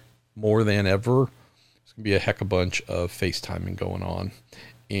think more than ever, it's going to be a heck of a bunch of FaceTiming going on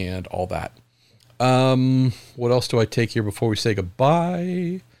and all that. What else do I take here before we say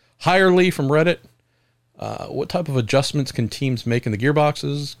goodbye? Hirely from Reddit. What type of adjustments can teams make in the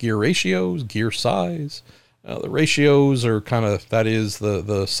gearboxes, gear ratios, gear size? The ratios are kind of, that is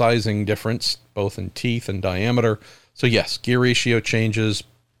the sizing difference, both in teeth and diameter. So yes, gear ratio changes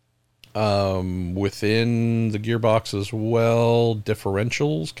within the gearbox as well.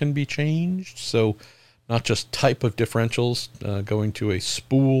 Differentials can be changed. So not just type of differentials, going to a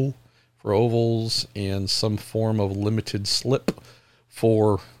spool for ovals and some form of limited slip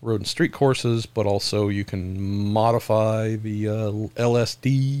for road and street courses, but also you can modify the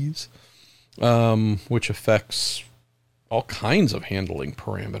LSDs, which affects all kinds of handling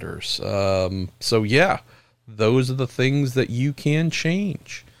parameters. So yeah, those are the things that you can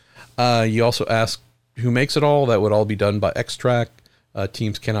change. You also ask who makes it all. That would all be done by X-Track.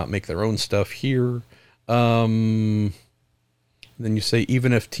 Teams cannot make their own stuff here. Then you say,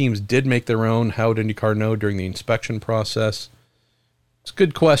 even if teams did make their own, how would IndyCar know during the inspection process? It's a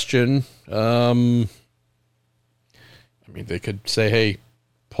good question. I mean, they could say, hey,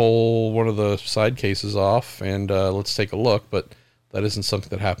 pull one of the side cases off and let's take a look, but that isn't something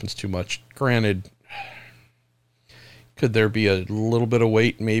that happens too much. Granted, could there be a little bit of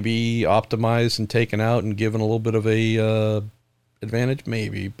weight maybe optimized and taken out and given a little bit of a advantage?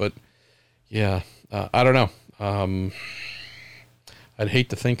 Maybe, but yeah, I don't know. I'd hate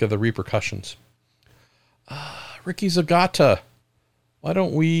to think of the repercussions. Ricky Zagata. Why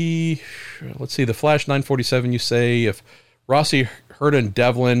don't we, let's see, the Flash 947, you say, if Rossi, Herta, and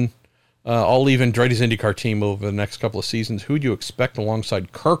Devlin all leave Andretti's IndyCar team over the next couple of seasons, who do you expect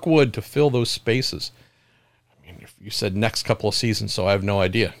alongside Kirkwood to fill those spaces? I mean, if you said next couple of seasons, so I have no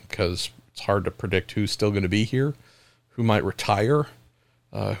idea, because it's hard to predict who's still going to be here, who might retire,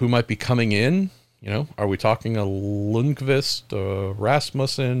 who might be coming in. You know, are we talking a Lundqvist,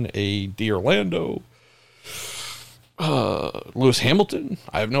 Rasmussen, a D'Orlando, Lewis Hamilton?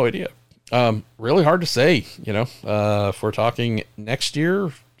 I have no idea. Really hard to say, you know. If we're talking next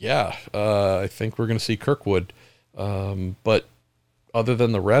year, yeah, I think we're going to see Kirkwood. But other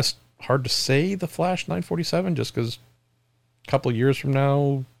than the rest, hard to say the Flash 947, just because a couple of years from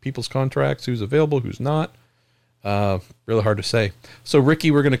now, people's contracts, who's available, who's not. Really hard to say. So,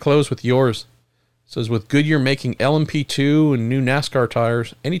 Ricky, we're going to close with yours. It says, with Goodyear making LMP2 and new NASCAR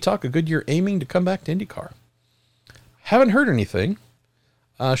tires, any talk of Goodyear aiming to come back to IndyCar? Haven't heard anything.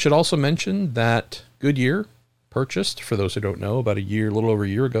 Should also mention that Goodyear purchased, for those who don't know, about a little over a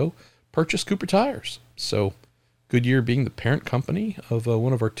year ago, purchased Cooper Tires. So Goodyear being the parent company of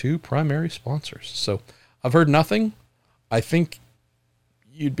one of our two primary sponsors. So I've heard nothing. I think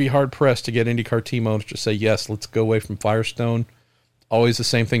you'd be hard-pressed to get IndyCar team owners to say, yes, let's go away from Firestone. Always the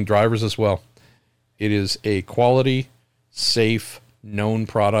same thing, drivers as well. It is a quality, safe, known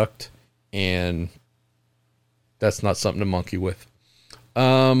product, and that's not something to monkey with.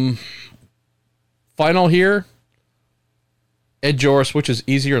 Final here. Ed Joris, which is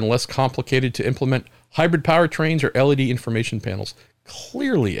easier and less complicated to implement, hybrid powertrains or LED information panels?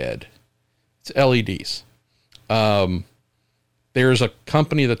 Clearly, Ed, it's LEDs. There's a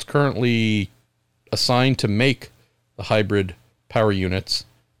company that's currently assigned to make the hybrid power units.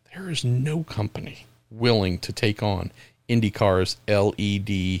 There is no company willing to take on IndyCar's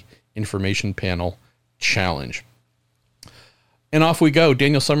LED information panel challenge. And off we go.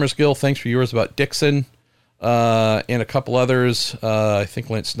 Daniel Summersgill, thanks for yours about Dixon, and a couple others. I think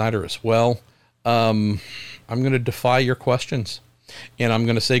Lance Snyder as well. I'm going to defy your questions, and I'm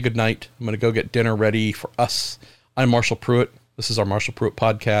going to say goodnight. I'm going to go get dinner ready for us. I'm Marshall Pruitt. This is our Marshall Pruitt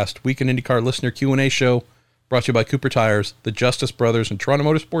Podcast, Weekend IndyCar Listener Q&A Show, brought to you by Cooper Tires, the Justice Brothers, and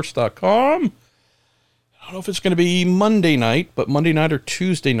TorontoMotorsports.com. I don't know if it's going to be Monday night, but Monday night or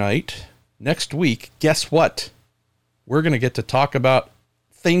Tuesday night next week, guess what? We're going to get to talk about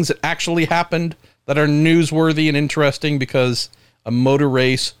things that actually happened that are newsworthy and interesting because a motor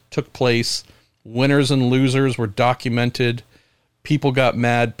race took place. Winners and losers were documented. People got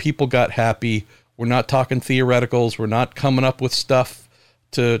mad. People got happy. We're not talking theoreticals. We're not coming up with stuff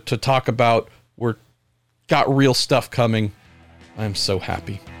to talk about. We're got real stuff coming. I'm so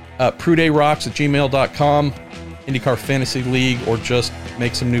happy. PrudeRocks@gmail.com, IndyCar Fantasy League, or just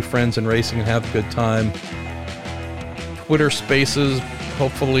make some new friends in racing and have a good time. Twitter Spaces,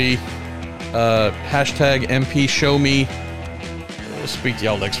 hopefully, hashtag MP Show Me. We'll speak to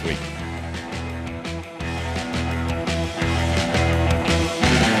y'all next week.